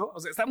he visto, o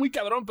sea, está muy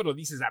cabrón, pero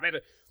dices, a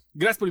ver,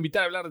 gracias por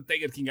invitar a hablar de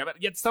Tiger King, a ver,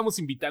 ya te estamos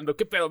invitando,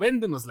 ¿qué pedo?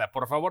 Véndenosla,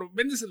 por favor,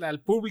 véndesela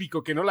al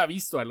público que no la ha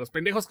visto, a los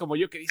pendejos como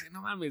yo que dicen,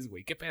 no mames,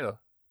 güey, ¿qué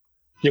pedo?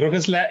 Yo creo que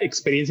es la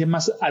experiencia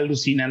más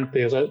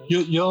alucinante, o sea,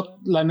 yo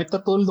la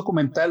neta, todo el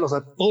documental, o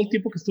sea, todo el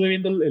tiempo que estuve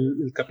viendo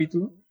el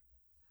capítulo,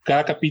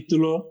 cada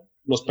capítulo,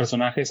 los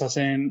personajes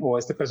hacen, o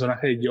este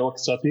personaje de Joe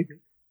Exotic,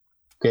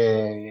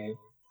 que...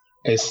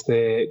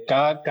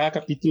 cada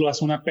capítulo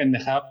hace una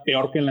pendejada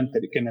peor que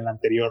en el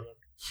anterior,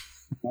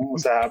 ¿no? O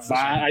sea,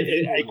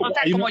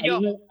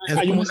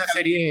 hay una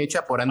serie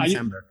hecha por Andy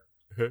Samberg.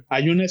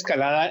 Hay una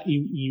escalada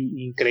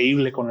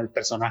increíble con el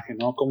personaje,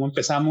 ¿no? Cómo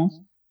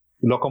empezamos,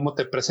 luego cómo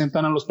te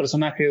presentan a los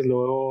personajes,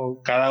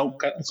 luego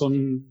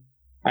son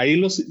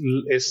ahí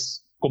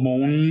es como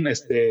un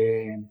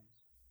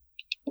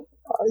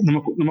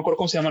no me acuerdo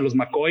cómo se llaman los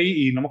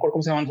McCoy y no me acuerdo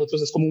cómo se llaman los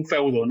otros, es como un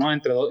feudo, ¿no?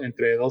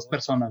 Entre dos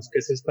personas, que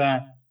es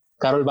esta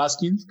Carol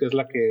Baskin, que es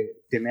la que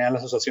tenía la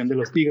Asociación de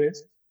los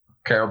Tigres.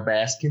 Carol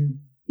Baskin.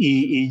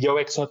 Y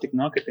Joe Exotic,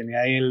 ¿no? Que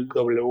tenía ahí el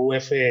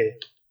WF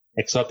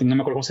Exotic, no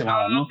me acuerdo cómo se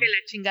llamaba, ¿no? Que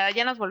la chingada,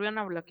 ya nos volvieron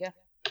a bloquear.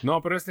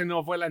 No, pero este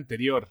no fue el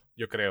anterior,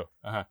 yo creo.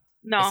 Ajá.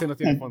 No. Este no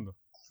tiene fondo.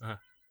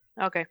 Ajá.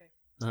 Ok.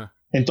 Ajá.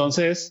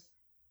 Entonces,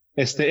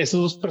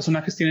 esos dos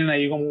personajes tienen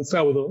ahí como un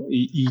feudo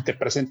y te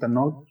presentan,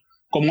 ¿no?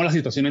 Cómo la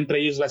situación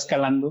entre ellos va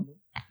escalando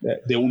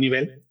de un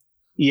nivel.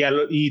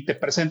 Y te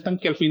presentan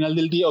que al final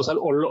del día, o sea,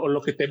 o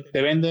lo que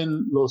te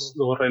venden los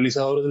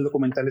realizadores del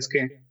documental es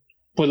que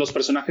pues los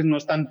personajes no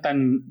están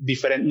tan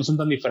diferentes, no son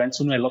tan diferentes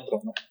uno del otro,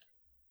 ¿no?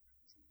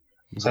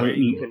 O sea, pero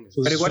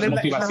igual es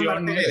la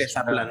parte de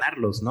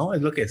desaplanarlos, ¿no?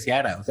 Es lo que decía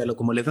Ara. O sea,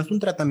 como les das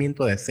un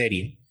tratamiento de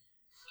serie,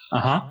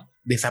 ajá,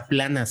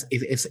 desaplanas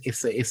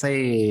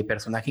ese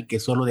personaje que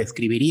solo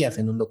describirías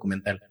en un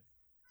documental.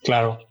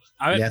 Claro.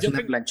 A ver, le das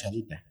una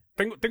planchadita.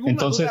 Tengo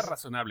Entonces, una duda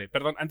razonable.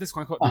 Perdón, antes,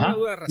 Juanjo, tengo una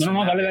duda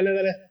No, razonable.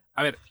 dale.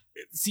 A ver,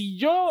 si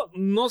yo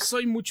no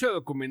soy mucho de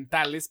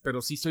documentales,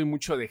 pero sí soy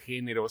mucho de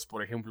géneros,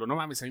 por ejemplo, no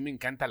mames, a mí me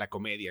encanta la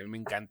comedia, a mí me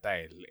encanta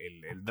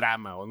el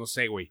drama, o no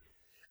sé, güey.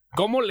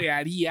 ¿Cómo le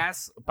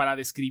harías para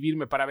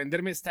describirme, para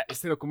venderme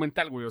este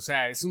documental, güey? O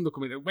sea, es un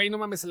documental, güey, no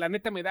mames, la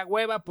neta me da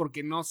hueva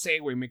porque no sé,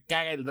 güey, me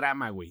caga el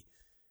drama, güey.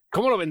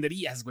 ¿Cómo lo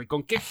venderías, güey?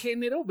 ¿Con qué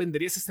género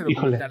venderías este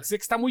documental? Híjole. Sé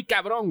que está muy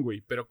cabrón,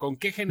 güey, pero ¿con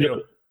qué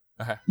género?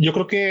 Ajá. Yo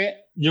creo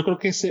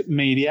que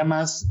me iría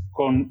más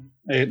con,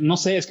 no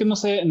sé, es que no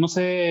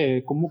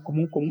sé cómo,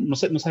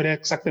 no sabría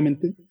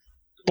exactamente,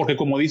 porque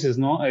como dices,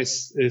 ¿no? O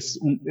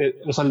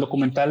sea, el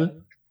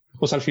documental,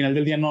 pues al final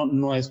del día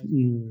no es,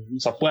 o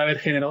sea, puede haber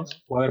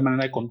géneros, puede haber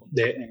manera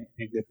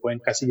de pueden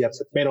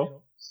encasillarse,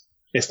 pero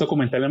este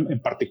documental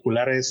en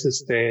particular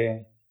es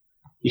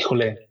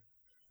híjole,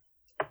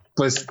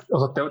 pues,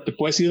 o sea, te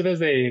puedes ir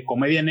desde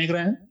comedia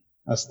negra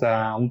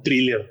hasta un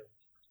thriller,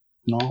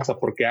 ¿no? O sea,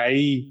 porque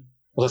hay,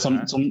 o sea,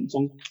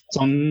 son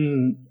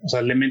o sea,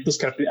 elementos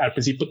que al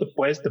principio te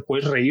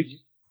puedes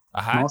reír,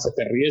 Ajá. ¿no? O sea,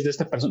 te ríes de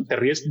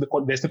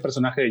este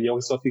personaje de Joe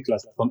Exotic,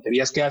 las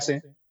tonterías que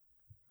hace.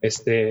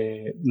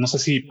 No sé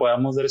si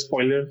podamos dar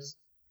spoilers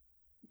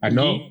aquí.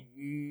 No.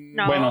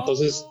 Bueno,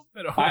 entonces,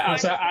 pero... o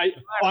sea,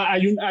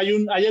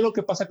 hay algo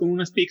que pasa con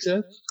unas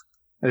pizzas.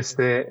 Es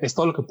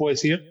todo lo que puedo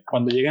decir.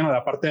 Cuando lleguen a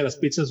la parte de las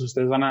pizzas,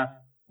 ustedes van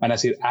a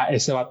decir,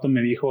 ese vato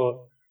me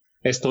dijo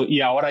esto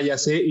y ahora ya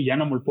sé y ya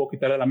no me lo puedo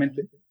quitar de la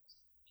mente.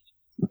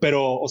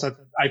 Pero, o sea,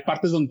 hay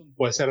partes donde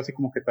puede ser así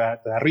como que te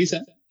da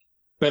risa,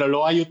 pero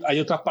luego hay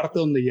otra parte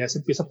donde ya se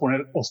empieza a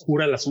poner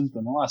oscura el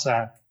asunto, ¿no? O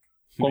sea,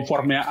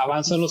 conforme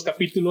avanzan los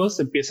capítulos,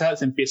 se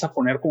empieza a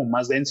poner como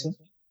más denso.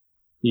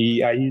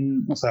 Y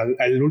o sea,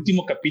 el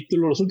último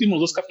capítulo, los últimos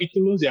 2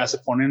 capítulos ya se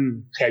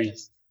ponen heavy.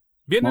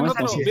 Viene ¿no?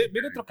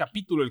 otro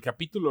capítulo, el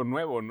capítulo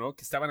nuevo, ¿no?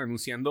 Que estaban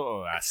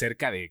anunciando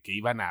acerca de que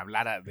iban a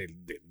hablar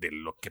de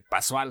lo que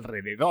pasó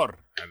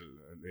alrededor,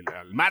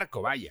 al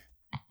marco, vaya.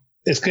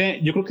 Es que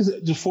yo creo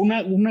que fue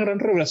una gran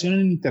revelación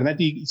en internet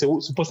y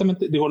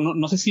supuestamente, digo,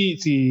 no sé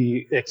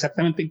si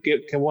exactamente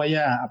qué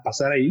vaya a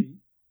pasar ahí.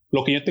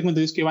 Lo que yo tengo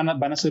entendido es que van a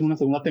hacer una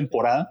segunda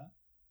temporada.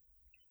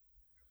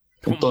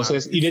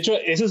 Entonces, y de hecho,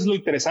 eso es lo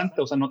interesante.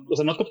 O sea, no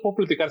te puedo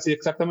platicar si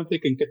exactamente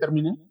en qué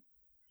termina,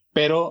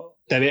 pero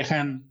te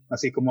dejan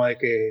así como de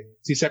que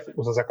sí se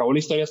acabó la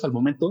historia hasta el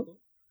momento,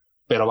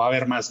 pero va a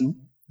haber más, ¿no? O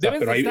sea,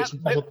 pero ahí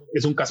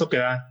es un caso que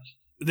da.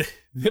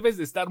 Debes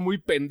de estar muy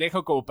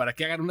pendejo como para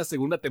que hagan una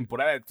segunda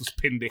temporada de tus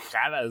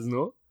pendejadas,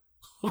 ¿no?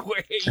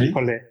 Güey.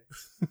 Híjole.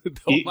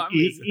 No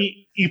mames.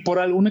 Y por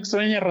alguna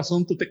extraña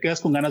razón tú te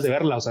quedas con ganas de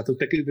verla. O sea, tú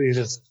te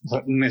dices,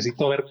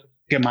 necesito ver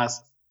qué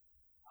más.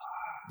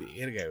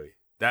 Verga, güey.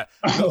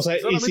 O sea,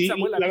 solamente sí,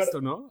 Samuel ha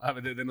visto, ¿no?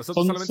 De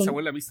nosotros solamente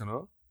Samuel ha visto,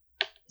 ¿no?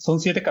 Son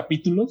 7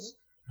 capítulos.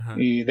 Ajá.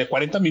 Y de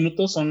 40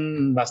 minutos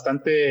son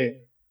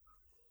bastante.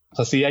 O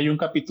sea, sí hay un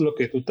capítulo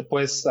que tú te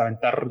puedes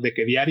aventar de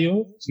que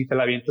diario, si te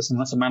la avientas en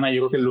una semana.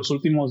 Yo creo que los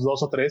últimos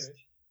 2 o 3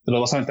 te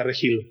los vas a aventar de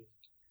hilo.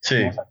 Sí.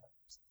 ¿No? O sea,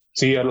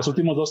 sí, a los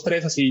últimos 2,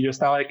 3, así yo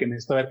estaba de que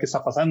necesito ver qué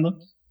está pasando,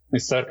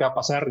 necesito ver qué va a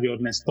pasar, yo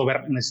necesito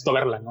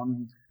verla, ¿no?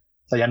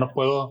 O sea, ya no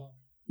puedo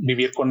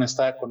vivir con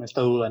esta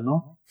duda,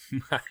 ¿no?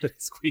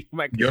 Madres, güey,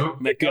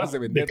 me acabas de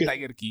vender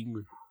Tiger King,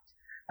 güey.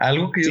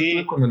 Algo que yo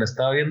tuve cuando la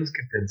estaba viendo es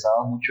que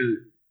pensaba mucho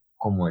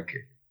como de que,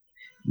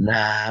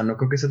 no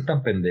creo que sean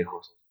tan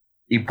pendejos.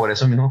 Y por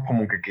eso mismo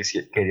como que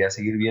quería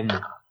seguir viendo,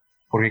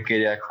 porque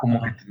quería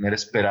como que tener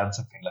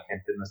esperanza que la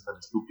gente no es tan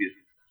estúpida.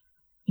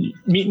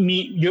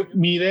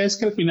 Mi idea es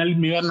que al final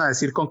me iban a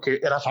decir con que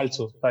era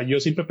falso. O sea, yo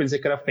siempre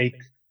pensé que era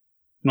fake.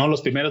 No,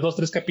 los primeros 2,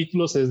 3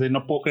 capítulos es de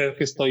no puedo creer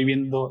que estoy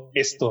viendo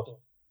esto.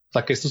 O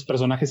sea, que estos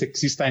personajes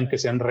existan, que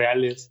sean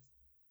reales.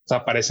 O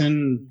sea,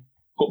 parecen,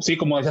 sí,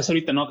 como decías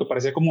ahorita, ¿no? Que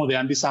parecía como de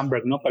Andy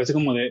Samberg, ¿no? Parece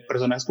como de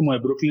personajes como de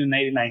Brooklyn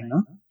 99,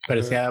 ¿no?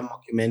 Parecía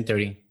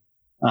mockumentary.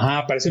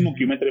 Ajá, parece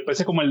mockumentary.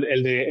 Parece como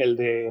el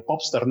de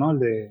Popstar, ¿no? El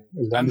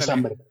de Andy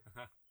Samberg.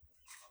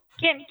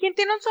 ¿Quién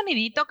tiene un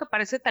sonidito que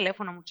parece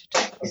teléfono,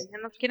 muchachos? Ya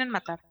nos quieren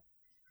matar.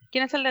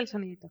 ¿Quién es el del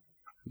sonidito?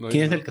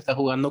 ¿Quién es el que está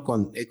jugando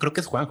con? Creo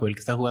que es Juanjo, el que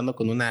está jugando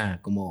con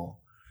una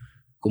como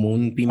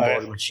un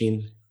pinball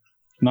machine.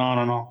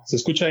 No. ¿Se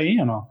escucha ahí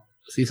o no?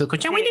 Sí, se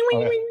escucha.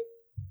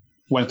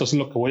 Bueno, entonces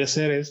lo que voy a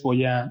hacer es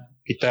voy a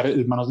quitar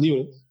el manos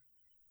libres,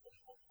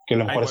 que a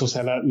lo mejor eso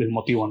sea el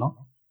motivo,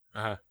 ¿no?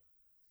 Ajá.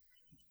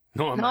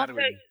 No,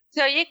 güey.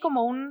 Se oye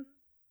como un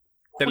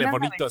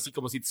telefonito, así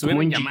como si te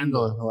estuvieran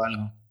llamando o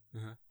algo.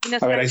 Ajá.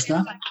 A ver, ahí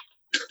está.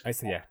 Ahí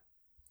está ya.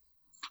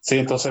 Sí,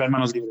 entonces eran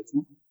manos libres,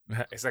 ¿no?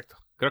 Ajá, exacto.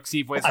 Creo que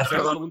sí, fue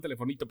como un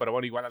telefonito, pero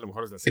bueno, igual a lo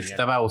mejor es la señal.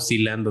 Estaba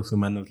oscilando sus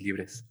manos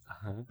libres.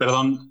 Ajá.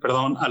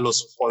 Perdón a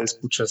los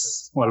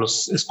podescuchas o a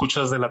los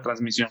escuchas de la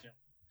transmisión.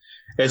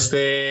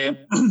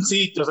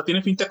 Sí, o sea,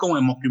 tiene finta como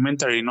de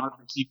mockumentary, ¿no? Al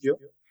principio.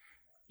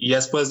 Y ya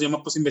después yo me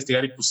puse a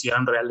investigar y pues si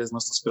eran reales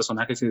nuestros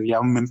personajes y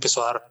ya me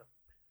empezó a dar.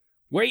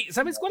 Güey,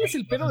 ¿sabes cuál es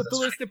el pedo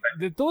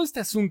de todo este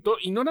asunto?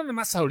 Y no nada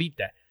más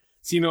ahorita,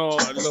 sino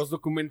los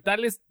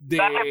documentales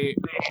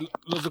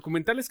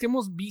que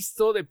hemos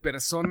visto de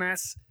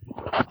personas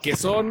que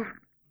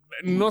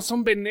no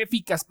son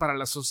benéficas para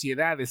la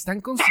sociedad.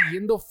 Están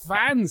consiguiendo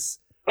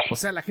fans. O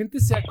sea, la gente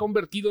se ha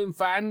convertido en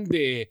fan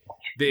de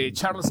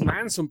Charles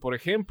Manson, por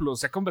ejemplo.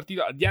 Se ha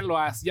convertido, ya lo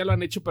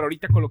han hecho, pero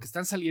ahorita con lo que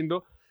están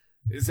saliendo,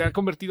 se ha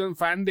convertido en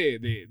fan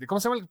de ¿cómo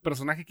se llama el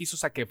personaje que hizo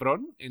Zac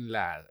Efron en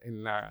la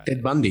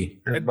Ted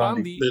Bundy. De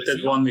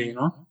Ted Bundy,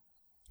 ¿no?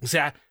 O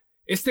sea,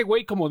 este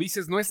güey, como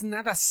dices, no es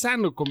nada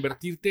sano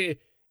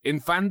convertirte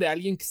en fan de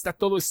alguien que está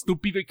todo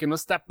estúpido y que no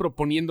está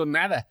proponiendo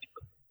nada.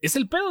 Es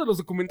el pedo de los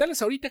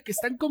documentales ahorita que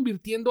están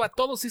convirtiendo a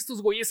todos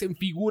estos güeyes en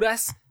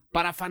figuras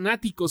para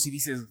fanáticos y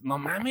dices, no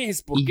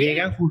mames, ¿por qué? Y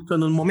llegan justo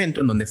en un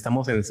momento en donde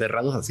estamos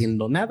encerrados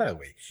haciendo nada,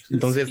 güey.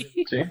 Entonces,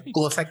 Sí.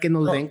 cosa que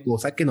nos den,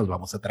 cosa que nos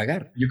vamos a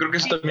tragar. Yo creo que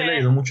eso también le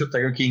ayudó mucho a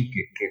Tiger King,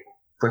 que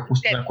fue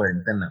justo en la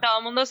cuarentena. Todo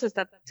el mundo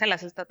se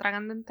las está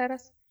tragando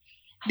enteras.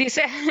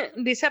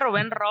 Dice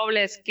Rubén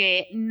Robles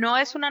que no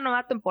es una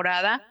nueva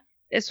temporada,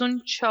 es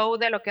un show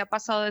de lo que ha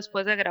pasado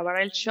después de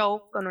grabar el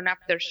show con un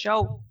after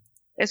show.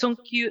 Es un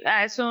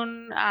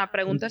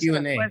preguntas y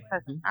Q&A.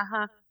 respuestas.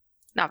 Ajá.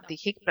 No,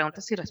 dije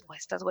preguntas y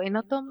respuestas, güey.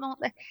 No.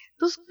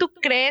 ¿Tú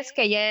crees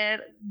que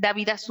ayer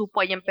David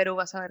supo allá en Perú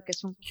vas a ver que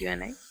es un Q&A?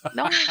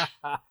 No.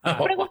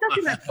 Preguntas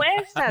y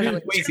respuestas,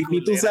 güey. Güey, si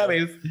ni tú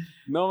sabes.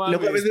 No mames.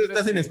 Luego a veces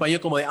estás en español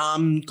como de,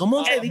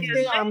 ¿cómo se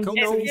dice?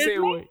 ¿Cómo se dice,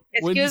 güey?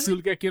 Wendy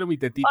Zulka, quiero mi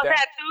tetita. O sea,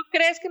 ¿tú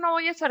crees que no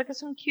voy a saber que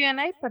es un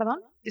Q&A?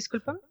 Perdón,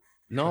 discúlpame.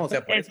 No, o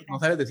sea, por eso no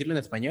sabes decirlo en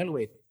español,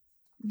 güey.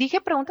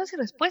 Dije preguntas y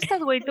respuestas,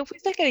 güey. Tú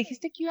fuiste el que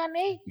dijiste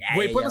Q&A.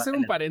 Güey, ¿puedo hacer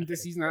un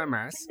paréntesis nada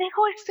más?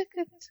 Dejo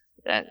que...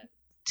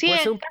 Sí,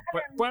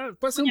 ¿Puedo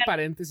hacer un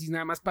paréntesis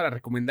nada más para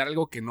recomendar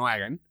algo que no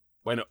hagan?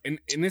 Bueno,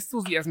 en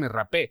estos días me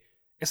rapé.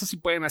 Eso sí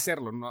pueden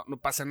hacerlo, no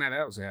pasa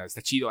nada. O sea,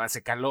 está chido,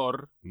 hace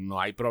calor, no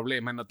hay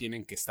problema, no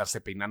tienen que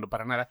estarse peinando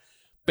para nada.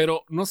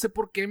 Pero no sé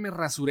por qué me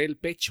rasuré el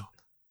pecho.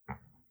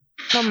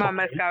 No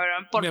mames,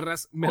 cabrón.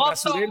 Me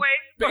rasuré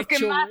el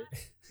pecho,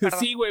 güey.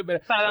 Sí, güey,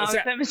 pero... Perdón, o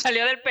sea, se me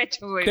salió del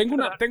pecho, güey.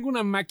 Tengo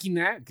una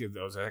máquina,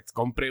 o sea,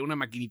 compré una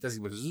maquinita así,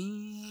 pues,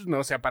 no,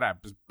 o sea,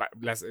 para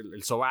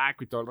el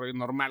sobaco y todo el rollo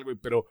normal, güey,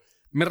 pero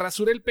me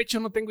rasuré el pecho,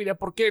 no tengo idea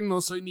por qué, no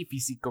soy ni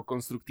físico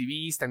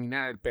constructivista ni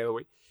nada del pedo,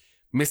 güey.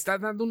 Me está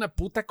dando una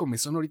puta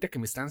comezón ahorita que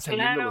me están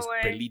saliendo los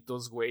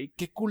pelitos, güey.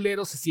 Qué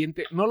culero se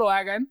siente. No lo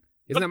hagan.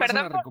 Es nada más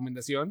una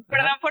recomendación.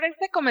 Perdón por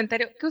este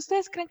comentario. ¿Qué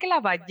ustedes creen que la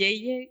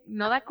valleye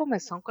no da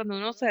comezón cuando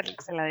uno se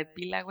la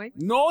depila, güey?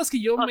 No, es que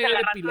yo me he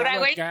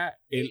depilado rasura, acá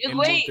el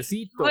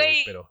montecito,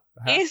 güey, pero...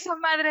 Ajá. Esa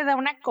madre da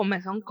una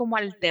comezón como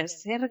al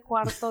tercer,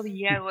 cuarto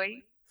día,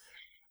 güey.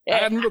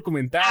 Hagan un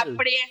documental.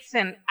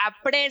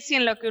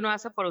 Aprecien lo que uno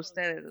hace por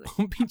ustedes, güey.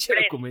 Un pinche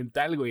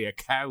documental, güey,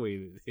 acá,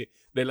 güey,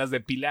 de las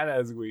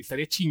depiladas, güey.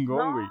 Estaría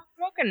chingón, güey. No,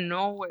 creo que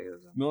no, güey. O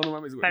sea, no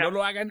mames, güey. No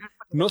lo hagan,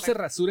 no se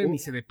rasuren ni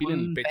se depilen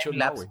el pecho,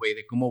 no, güey,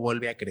 de cómo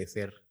vuelve a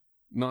crecer.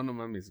 No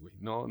mames, güey.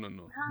 No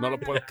lo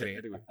puedo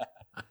creer, güey.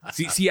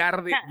 Sí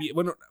arde.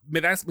 Bueno,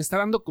 me está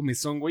dando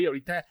comezón, güey.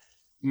 Ahorita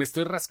me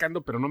estoy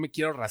rascando, pero no me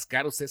quiero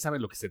rascar. Ustedes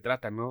saben lo que se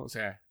trata, ¿no? O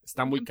sea,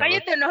 está muy cabrón.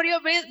 Cállate, Honorio,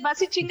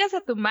 vas y chingas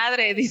a tu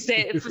madre.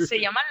 Dice, pues se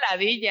llaman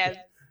ladillas.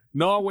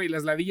 No, güey,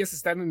 las ladillas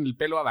están en el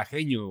pelo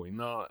abajeño, güey.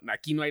 No,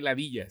 aquí no hay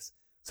ladillas.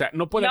 O sea,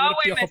 no puede haber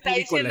piojo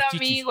público en las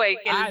chichis. A mí, güey,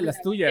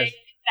 las tuyas.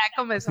 Da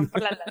comezón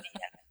por las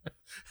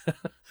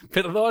ladillas.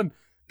 Perdón,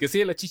 que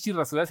sí, la chichis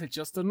rasuradas el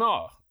chosto.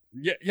 No,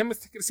 ya me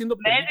está creciendo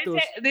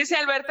pelitos. Dice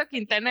Alberto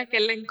Quintana que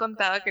él le han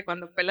contado que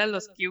cuando pelas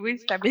los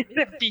kiwis también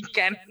se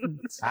pican.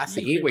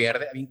 Sí, güey,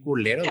 arde bien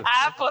culero.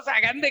 Pues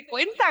hagan de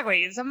cuenta,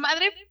 güey. Esa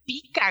madre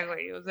pica,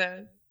 güey. O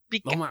sea,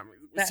 pica. No mames,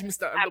 sí me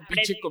está dando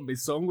pinche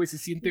comezón, güey. Se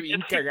siente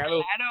bien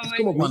cagado. Claro, es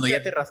como cuando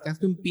ya te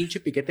rascaste un pinche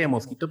piquete de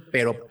mosquito,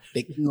 pero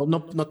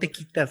no te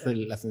quitas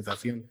la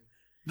sensación.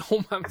 No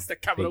mames, está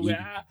cabrón, güey.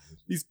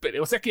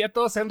 O sea que ya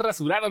todos se han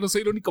rasurado. No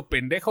soy el único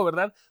pendejo,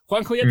 ¿verdad?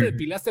 Juanjo, ¿ya te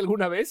depilaste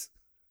alguna vez?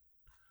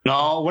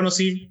 No, bueno,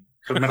 sí,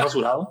 pues me he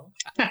rasurado.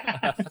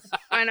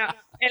 Bueno,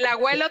 el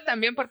abuelo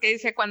también, porque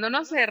dice, cuando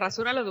uno se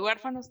rasura, los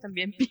huérfanos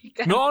también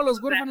pican. No, los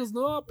huérfanos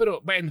no,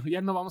 pero bueno, ya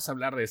no vamos a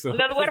hablar de eso.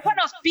 Los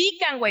huérfanos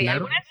pican, güey.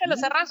 Claro. ¿Alguna vez se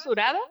los ha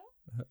rasurado?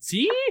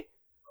 ¿Sí?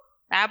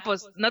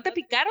 Pues, ¿no te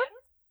picaron?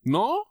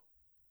 ¿No?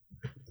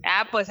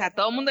 Pues a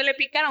todo mundo le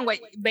picaron,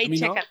 güey. Ve y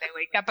chécate,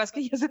 güey. Capaz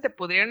que ya se te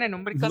pudrieron en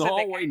un brico.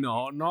 No, güey,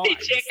 no. Sí,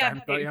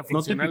 chécate.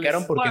 No te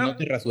picaron porque no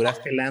te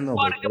rasuraste el ano.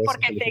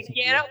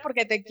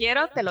 Porque te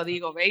quiero, te lo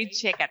digo. Ve y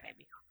chécate,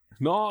 mijo.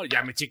 No,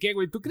 ya me chequé,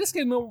 güey. ¿Tú crees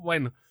que no?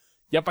 Bueno,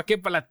 ya ¿para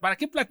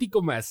qué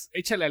platico más?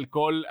 Échale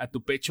alcohol a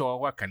tu pecho o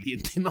agua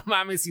caliente. No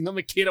mames, si no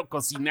me quiero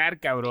cocinar,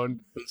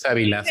 cabrón. Un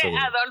sabilazo.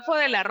 Adolfo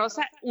de la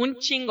Rosa, un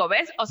chingo,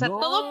 ¿ves? O sea,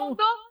 todo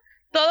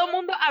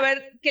mundo, a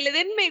ver, que le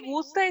den me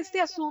gusta a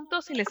este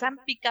asunto si les han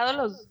picado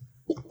los...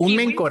 Un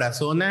me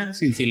encorazona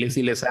si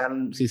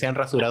se han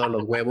rasurado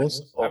los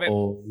huevos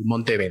o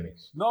Monte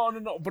Venus. No,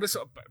 por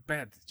eso,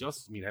 espérate,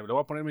 mira, le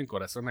voy a ponerme en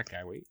corazón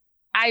acá, güey.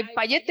 Ay,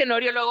 Paye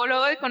Tenorio,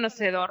 luego de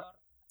conocedor.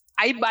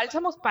 Hay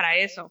bálsamos para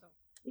eso.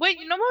 Güey,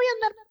 no me voy a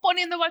andar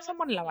poniendo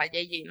bálsamo en la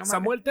valleye. No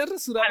Samuel, ¿te has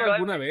rasurado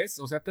alguna vez?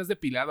 O sea, ¿te has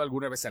depilado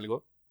alguna vez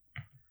algo?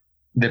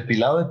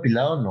 Depilado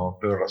no,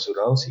 pero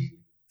rasurado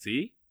sí.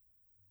 ¿Sí?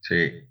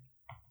 Sí.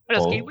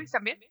 ¿Los Todo. kiwis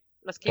también?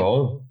 ¿Los kiwis?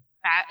 Todo.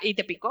 Ah, ¿y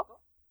te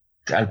picó?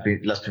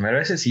 Las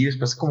primeras veces sí,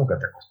 después como que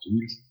te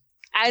acostumbras.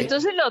 Ah,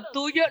 entonces lo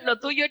tuyo,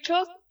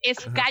 Chos, es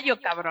callo,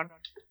 cabrón.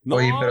 No,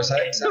 Oye, pero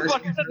 ¿sabes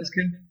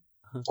qué?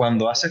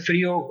 Cuando hace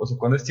frío, o sea,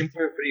 cuando es tiempo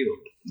de frío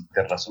y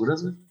te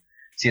rasuras, güey,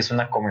 sí es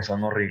una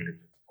comezón horrible.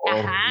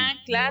 Ajá,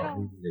 claro.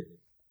 Horrible.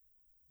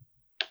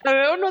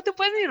 Pero no te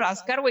puedes ni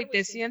rascar, güey.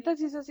 Te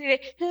sientas y es así de.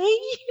 ¡Ay!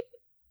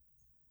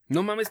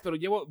 No mames, pero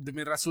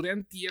me rasuré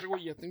antier,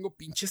 güey, ya tengo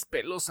pinches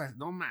pelos.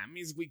 No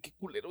mames, güey, qué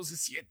culero se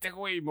siente,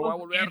 güey. Me voy a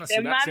volver a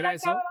rasurar. ¿Será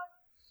eso?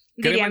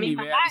 Diría Crema mi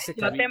Nivea, mamá, dice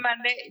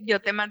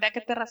yo te mandé a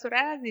que te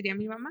rasuraras, diría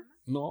mi mamá.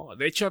 No,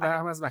 de hecho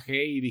nada más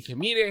bajé y dije,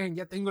 miren,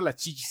 ya tengo la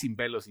chichi sin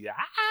pelos. Y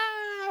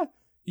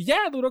y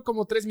ya duró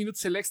como 3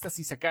 minutos el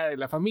éxtasis acá de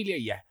la familia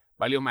y ya,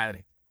 valió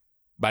madre.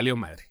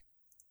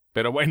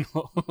 Pero bueno,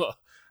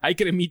 hay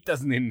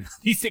cremitas, nena,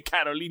 dice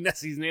Carolina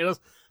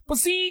Cisneros.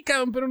 Pues sí,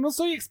 cabrón, pero no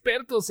soy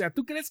experto. O sea,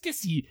 ¿tú crees que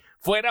si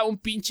fuera un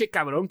pinche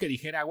cabrón que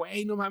dijera,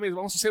 güey, no mames,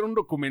 vamos a hacer un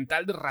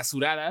documental de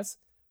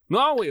rasuradas?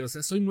 No, güey, o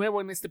sea, soy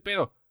nuevo en este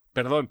pedo.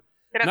 Perdón.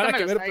 Creo Nada que me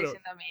que lo ver, está pero...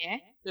 diciendo a mí,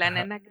 ¿eh? La Ajá.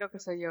 nena creo que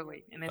soy yo,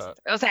 güey.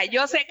 O sea,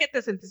 yo sé que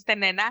te sentiste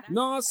nena.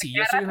 No, sí,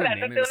 yo soy una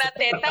nena. Una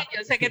teta,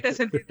 yo sé que te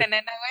sentiste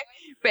nena,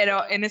 güey.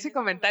 Pero en ese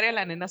comentario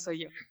la nena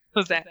soy yo.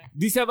 O sea.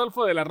 Dice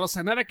Adolfo de la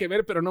Rosa, nada que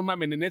ver, pero no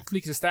mamen, en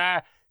Netflix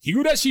está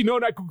Higurashi no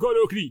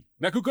Nakukoroni.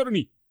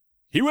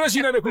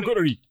 Higurashi no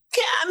Nakukoroni.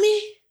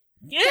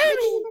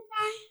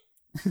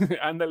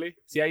 Ándale,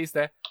 sí, ahí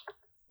está.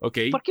 Ok,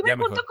 ¿Por qué me ya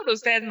junto mejor. con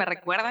ustedes? ¿Me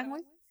recuerdan,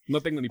 güey? No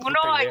tengo ni puta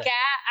Uno idea. acá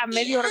a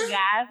medio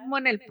orgasmo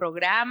en el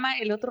programa,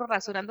 el otro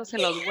rasurándose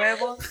los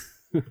huevos.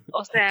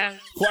 O sea.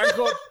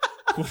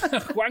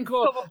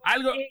 Juanjo,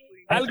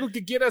 algo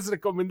que quieras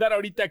recomendar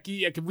ahorita aquí,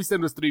 ya que fuiste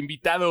nuestro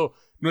invitado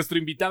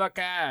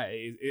acá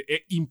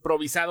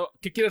improvisado.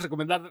 ¿Qué quieres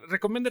recomendar?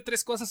 Recomienda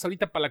 3 cosas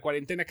ahorita para la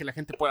cuarentena que la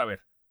gente pueda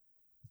ver.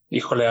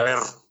 Híjole, a ver.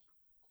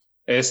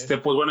 Pues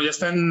bueno, ya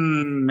está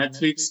en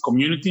Netflix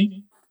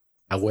Community.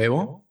 ¿A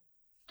huevo?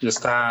 Ya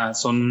está,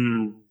 es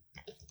un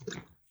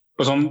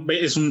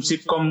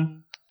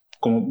sitcom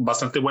como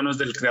bastante bueno, es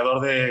del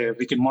creador de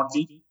Rick and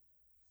Morty.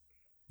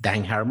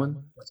 Dan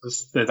Harmon.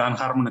 Es de Dan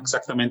Harmon,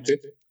 exactamente.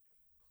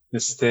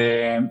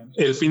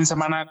 El fin de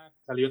semana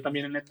salió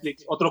también en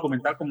Netflix otro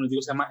documental, como les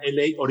digo, se llama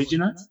LA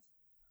Originals.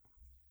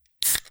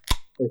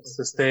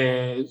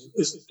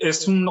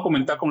 Es un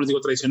documental, como les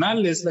digo,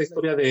 tradicional. Es la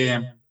historia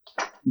de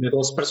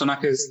dos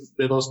personajes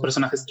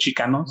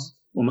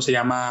chicanos. Uno se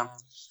llama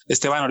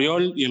Esteban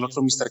Oriol y el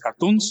otro Mr.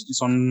 Cartoons. Y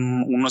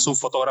uno es un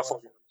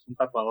fotógrafo, es un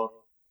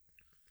tatuador,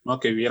 ¿no?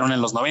 Que vivieron en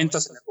los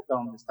 90s, en la época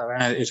donde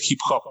estaba el hip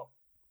hop,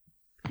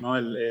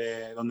 ¿no?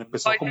 Donde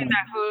empezó como... y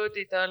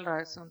todo el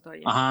asunto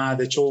ahí. Ajá,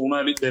 de hecho, uno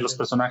de los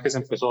personajes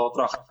empezó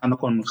trabajando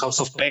con House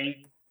of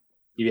Pain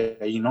y de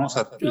ahí, ¿no? O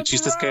sea, el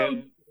chiste es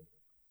que...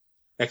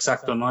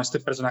 Exacto, ¿no? Este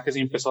personaje sí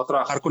empezó a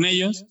trabajar con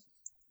ellos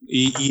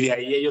y de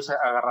ahí ellos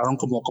agarraron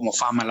como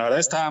fama. La verdad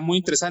está muy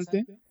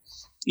interesante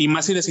y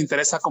más si les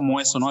interesa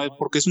como eso, ¿no?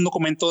 Porque es un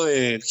documento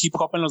del hip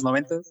hop en los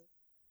 90s,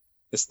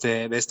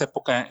 de esta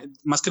época,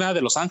 más que nada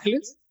de Los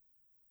Ángeles,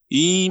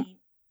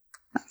 y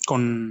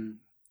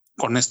con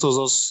estos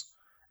dos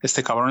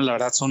cabrones, la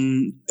verdad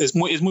es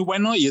muy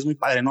bueno y es muy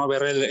padre, ¿no?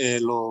 Ver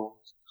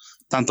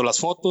tanto las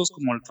fotos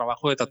como el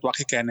trabajo de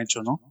tatuaje que han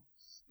hecho, ¿no?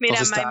 Mira,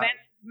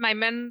 my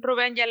man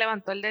Rubén ya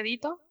levantó el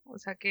dedito, o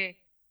sea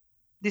que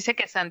dice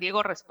que San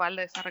Diego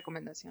respalda esa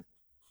recomendación.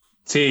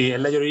 Sí,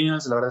 LA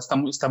Originals, la verdad está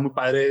muy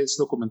padre ese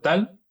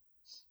documental.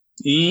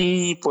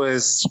 Y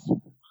pues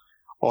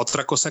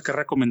otra cosa que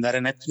recomendar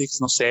en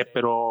Netflix, no sé,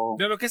 pero...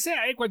 De lo que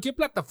sea, cualquier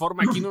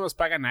plataforma, aquí no nos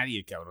paga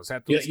nadie, cabrón. O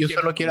sea, Yo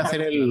solo quiero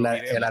hacer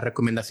la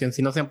recomendación.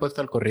 Si no se han puesto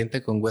al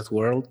corriente con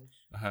Westworld,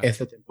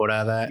 esta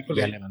temporada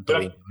ya levantó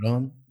bien,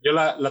 cabrón. Yo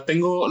la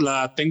tengo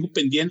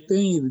pendiente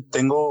y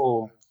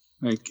tengo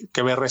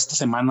que ver esta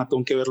semana.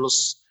 Tengo que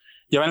verlos.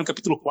 Ya van en el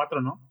capítulo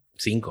 4, ¿no?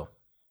 5.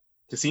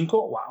 ¿De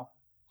 5? Wow.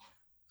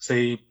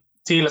 Sí,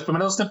 las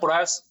primeras 2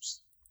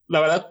 temporadas,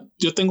 la verdad,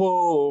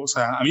 o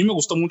sea, a mí me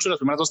gustó mucho las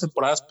primeras 2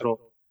 temporadas,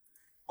 pero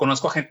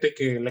conozco a gente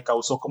que le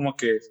causó como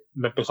que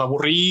le empezó a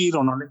aburrir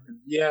o no le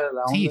entendía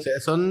la onda. Sí,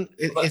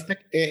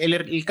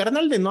 el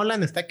carnal de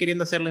Nolan está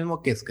queriendo hacer lo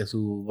mismo que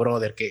su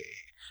brother, que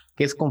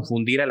es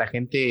confundir a la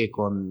gente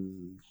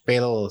con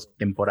pedos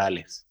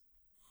temporales.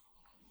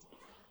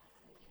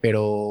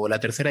 Pero la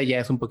tercera ya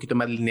es un poquito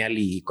más lineal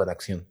y con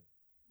acción.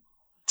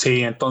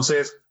 Sí,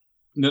 entonces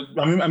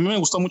a mí me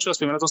gustó mucho las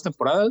primeras 2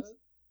 temporadas.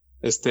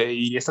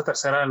 Y esta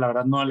tercera, la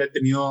verdad, no la he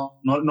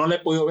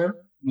podido ver,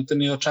 no he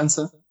tenido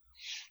chance.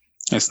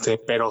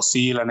 Pero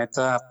sí, la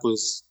neta,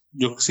 pues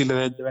yo creo que sí le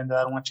deben de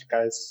dar una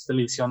checada. Es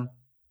televisión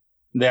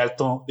de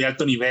alto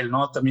nivel,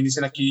 ¿no? También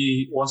dicen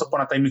aquí Once Upon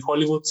a Time in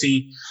Hollywood.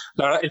 Sí,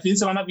 la verdad, el fin de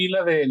semana vi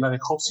la de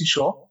Hobbs y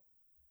Shaw.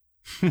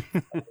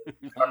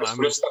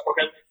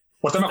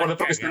 Ahorita me acordé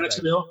porque está en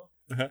HBO.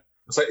 Ajá.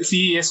 O sea,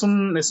 sí, es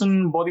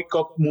un body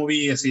cop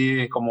movie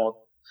así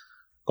como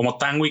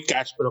Tango y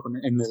Cash, pero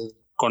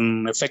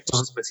con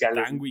efectos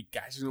especiales. Tango y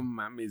Cash, no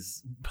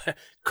mames.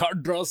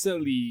 Kurt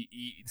Russell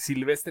y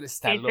Sylvester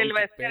Stallone. Y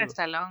Sylvester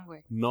Stallone,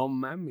 güey. No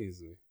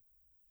mames, güey.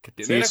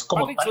 Sí, ¿Era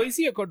como Patrick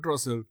Swayze o Kurt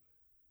Russell?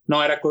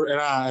 No, era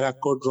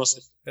Kurt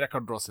Russell. Era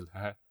Kurt Russell,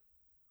 ajá.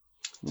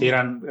 Sí,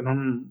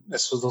 eran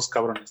esos dos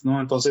cabrones, ¿no?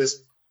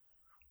 Entonces,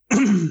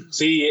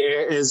 sí,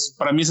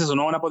 para mí es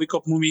una buena body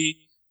cop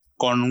movie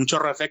con un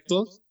chorro de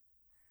efectos.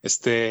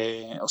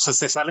 O sea,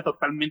 se sale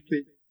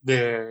totalmente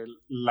de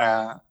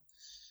la...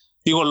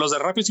 Digo, los de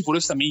Rápidos y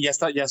Furiosos también ya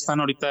están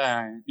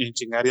ahorita en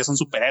chingar, ya son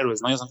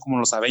superhéroes, ¿no? Ya son como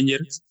los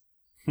Avengers.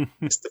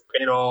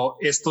 Pero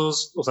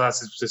estos, o sea,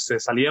 se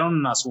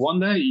salieron a su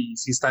onda y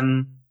sí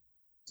están,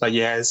 o sea,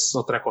 ya es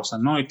otra cosa,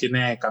 ¿no? Y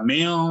tiene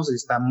cameos y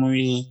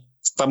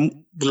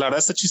la verdad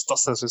está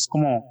chistosa, es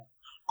como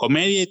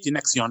comedia y tiene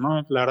acción,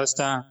 ¿no? La verdad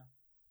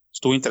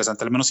estuvo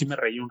interesante, al menos sí me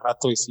reí un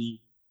rato y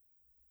sí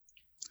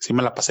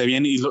me la pasé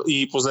bien.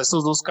 Y pues de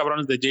estos dos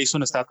cabrones de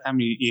Jason Statham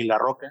y La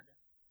Roca,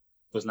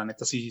 pues la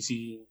neta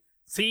sí.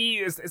 Sí,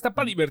 está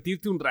para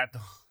divertirte un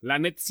rato. La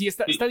net, sí,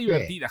 está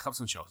divertida,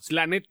 Hobson Show.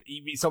 La net,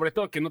 y sobre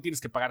todo que no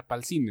tienes que pagar para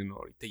el cine, ¿no?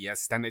 Ahorita ya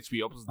está en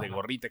HBO, pues de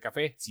gorrita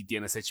café, si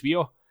tienes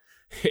HBO.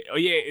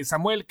 Oye,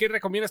 Samuel, ¿qué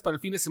recomiendas para el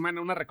fin de semana?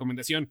 Una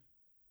recomendación.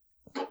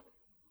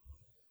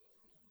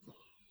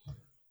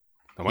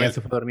 Samuel. Ya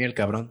se fue a dormir el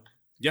cabrón.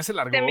 ¿Ya se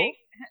largó?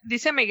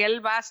 Dice Miguel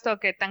Basto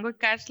que Tango y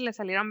Cash le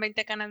salieron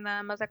 20 canas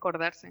nada más de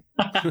acordarse.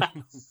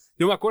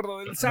 Yo me acuerdo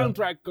del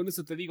soundtrack, con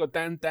eso te digo,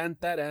 tan.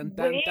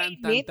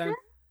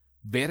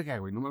 Verga,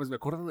 güey, no mames, me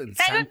acuerdo del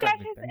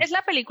soundtrack. Es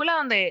la película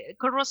donde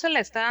Kurt Russell le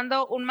está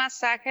dando un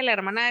masaje a la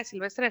hermana de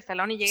Sylvester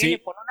Stallone y llega y le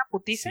pone una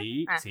putiza.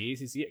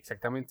 Sí,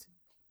 exactamente.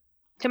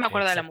 Sí me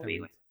acuerdo de la movie,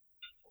 güey.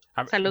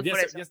 Salud por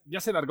eso. Ya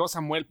se largó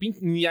Samuel,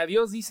 ni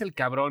adiós dice el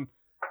cabrón.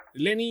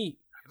 Lenny,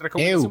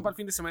 recomendación para el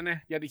fin de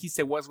semana. Ya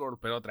dijiste Westworld,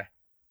 pero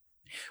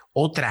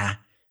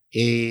otra.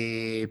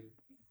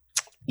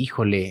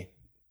 Híjole,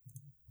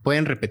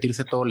 ¿pueden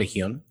repetirse todo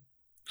Legión?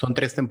 Son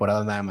 3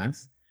 temporadas nada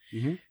más.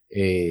 Uh-huh.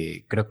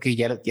 Creo que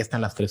ya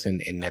están las 3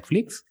 en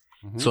Netflix.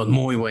 Uh-huh. Son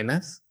muy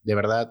buenas, de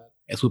verdad.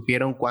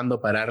 Supieron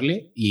cuándo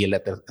pararle y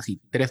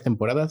así 3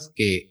 temporadas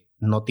que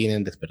no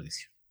tienen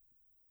desperdicio.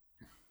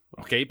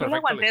 Ok, perfecto. Yo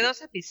aguanté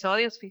 2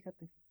 episodios,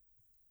 fíjate.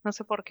 No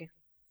sé por qué.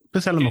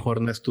 Pues a lo mejor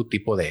no es tu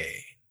tipo de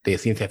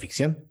ciencia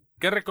ficción.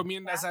 ¿Qué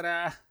recomiendas,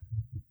 Sara?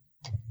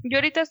 Yo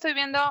ahorita estoy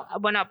viendo,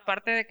 bueno,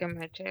 aparte de que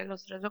me eché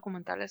los 3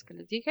 documentales que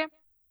les dije,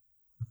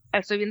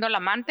 estoy viendo La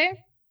Mantis,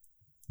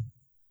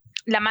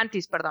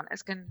 perdón,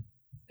 es que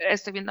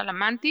estoy viendo La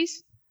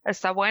Mantis,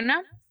 está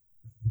buena,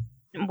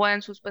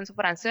 buen suspenso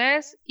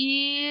francés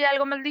y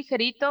algo más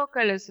ligerito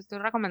que les estoy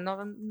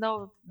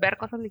recomendando ver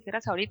cosas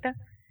ligeras ahorita.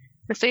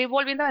 Me estoy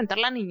volviendo a aventar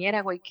La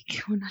Niñera, güey, qué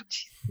buena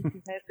chiste,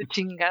 de tu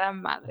chingada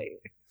madre,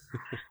 güey.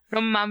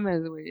 No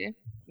mames, güey,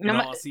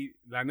 sí,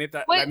 la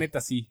neta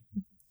sí.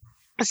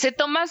 Se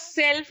toma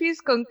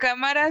selfies con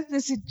cámaras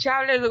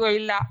desechables, güey.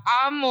 La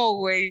amo,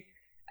 güey.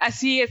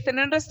 Así, está en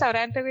un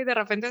restaurante, güey. De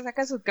repente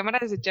saca su cámara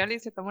desechable y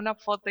se toma una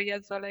foto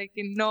ella sola. De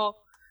que no,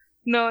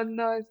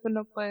 esto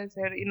no puede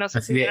ser. Y no sé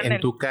así si de en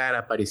tu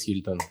cara, Paris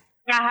Hilton.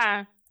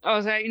 Ajá.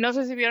 O sea, y no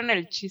sé si vieron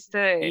el chiste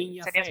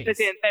de serías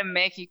presidente de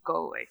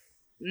México, güey.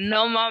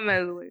 No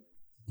mames, güey.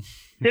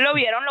 ¿Sí lo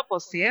vieron? ¿Lo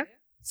posteé?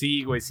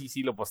 Sí, güey,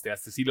 sí lo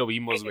posteaste. Sí lo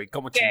vimos, güey.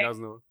 ¿Cómo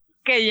chingados, no?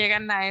 Que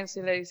llegan a eso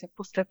y le dice,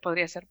 pues usted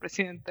podría ser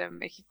presidente de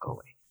México,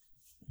 güey.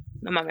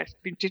 No mames,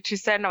 pinche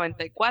chiste de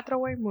 94,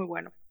 güey, muy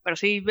bueno. Pero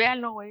sí,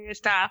 véanlo, güey,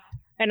 está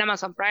en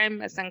Amazon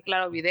Prime, está en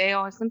Claro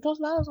Video, está en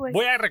todos lados, güey.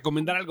 Voy a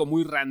recomendar algo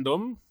muy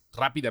random,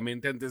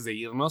 rápidamente, antes de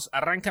irnos.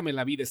 Arráncame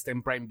la vida, está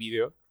en Prime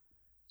Video.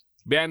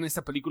 Vean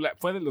esta película,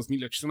 fue del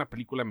 2008, es una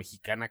película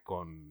mexicana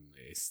con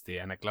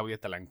Ana Claudia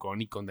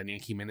Talancón y con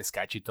Daniel Jiménez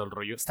Cacho y todo el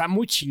rollo. Está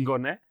muy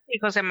chingona. Y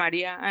José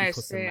María.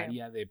 José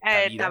María de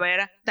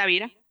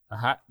Tavira.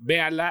 Ajá,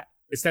 véala,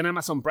 está en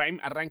Amazon Prime,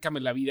 Arráncame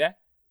la vida.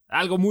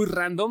 Algo muy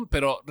random,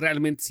 pero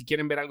realmente si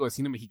quieren ver algo de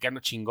cine mexicano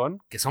chingón,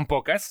 que son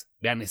pocas,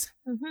 vean esa.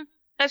 Uh-huh.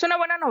 Es una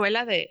buena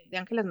novela de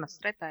Ángeles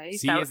Mastretta, ¿eh?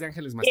 Sí, es de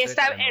Ángeles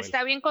Mastretta.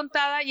 Está bien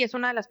contada y es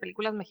una de las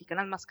películas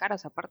mexicanas más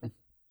caras, aparte.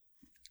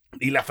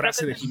 Y la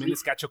frase de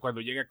Jiménez Cacho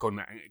cuando llega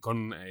con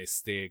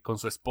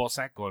su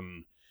esposa,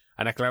 con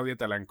Ana Claudia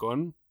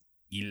Talancón,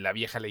 y la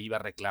vieja le iba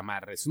a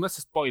reclamar. No es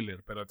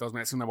spoiler, pero de todas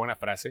maneras es una buena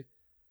frase.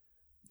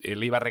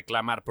 Le iba a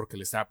reclamar porque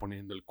le estaba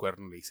poniendo el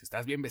cuerno. Le dice,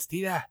 ¿estás bien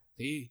vestida?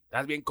 Sí.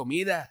 ¿Estás bien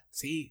comida?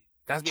 Sí.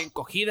 ¿Estás bien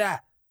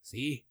cogida?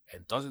 Sí.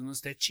 Entonces no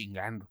esté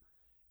chingando.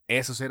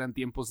 Esos eran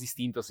tiempos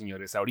distintos,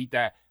 señores.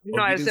 Ahorita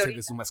olvídense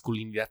de su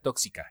masculinidad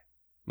tóxica.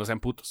 No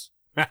sean putos.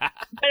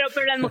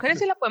 Pero las mujeres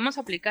sí la podemos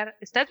aplicar.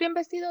 ¿Estás bien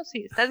vestido?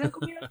 Sí. ¿Estás bien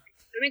comido? Sí.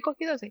 ¿Estás bien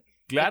cogido? Sí.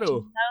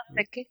 Claro.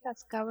 ¿Te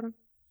quejas, cabrón?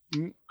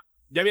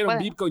 ¿Ya vieron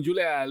VIP con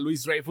Julia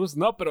Louis-Dreyfus?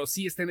 No, pero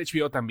sí está en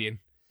HBO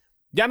también.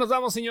 Ya nos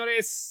vamos,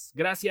 señores.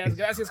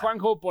 Gracias,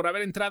 Juanjo, por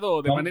haber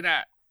entrado de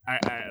manera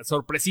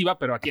sorpresiva,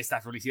 pero aquí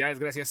está. Felicidades,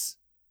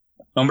 gracias.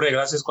 Hombre,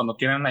 gracias. Cuando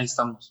quieran, ahí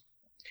estamos.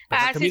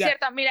 Perfecto, sí,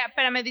 cierto. Mira,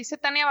 pero me dice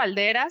Tania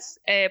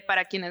Valderas,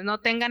 para quienes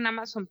no tengan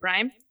Amazon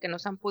Prime, que no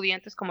sean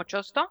pudientes como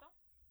Chosto,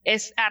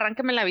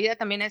 Arránqueme la vida,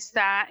 también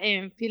está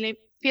en Film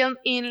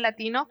in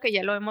Latino, que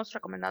ya lo hemos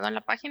recomendado en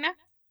la página.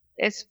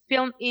 Es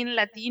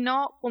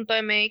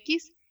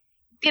filminlatino.mx.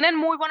 Tienen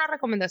muy buenas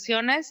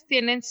recomendaciones,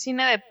 tienen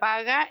cine de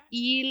paga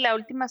y la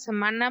última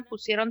semana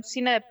pusieron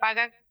cine de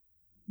paga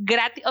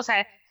gratis, o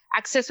sea,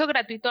 acceso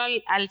gratuito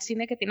al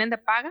cine que tienen de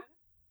paga.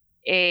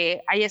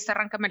 Ahí está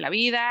Arráncame la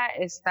vida,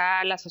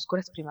 está Las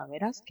Oscuras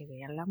Primaveras, que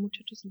veanla,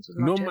 muchachos, en sus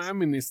noches. No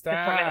mamen,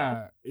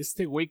 está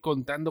este güey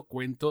contando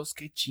cuentos.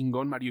 Qué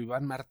chingón, Mario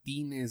Iván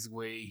Martínez,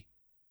 güey.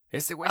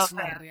 Este güey es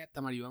una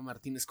reata, Mario Iván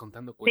Martínez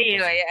contando cuentos. Sí,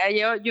 güey,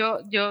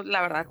 yo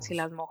la verdad sí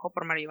las mojo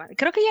por Mario Iván.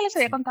 Creo que ya les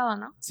había contado,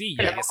 ¿no? Sí,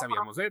 ya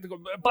sabíamos.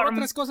 Por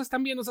otras cosas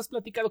también nos has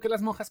platicado que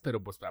las mojas,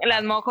 pero pues...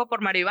 Las mojo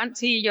por Mario Iván.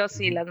 Sí, yo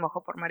sí las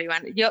mojo por Mario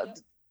Iván. Yo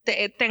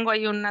tengo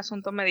ahí un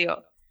asunto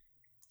medio...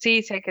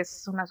 Sí, sé que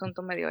es un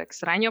asunto medio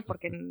extraño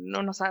porque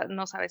no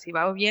sabe si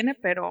va o viene,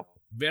 pero...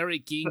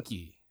 Very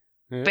kinky.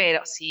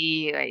 Pero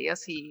sí, güey, yo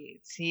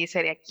sí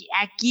sería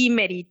aquí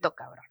merito,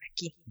 cabrón,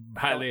 aquí.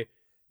 Vale,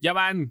 ya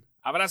van.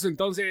 Abrazo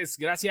entonces,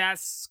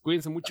 gracias,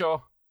 cuídense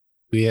mucho.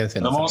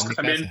 Cuídense, nos vemos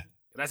también.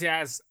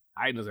 Gracias,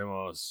 ahí nos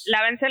vemos.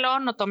 Lávenselo,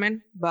 no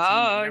tomen. Bye.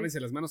 Sí, lávense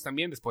las manos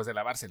también después de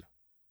lavárselo.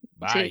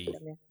 Bye. Sí,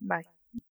 también. Bye.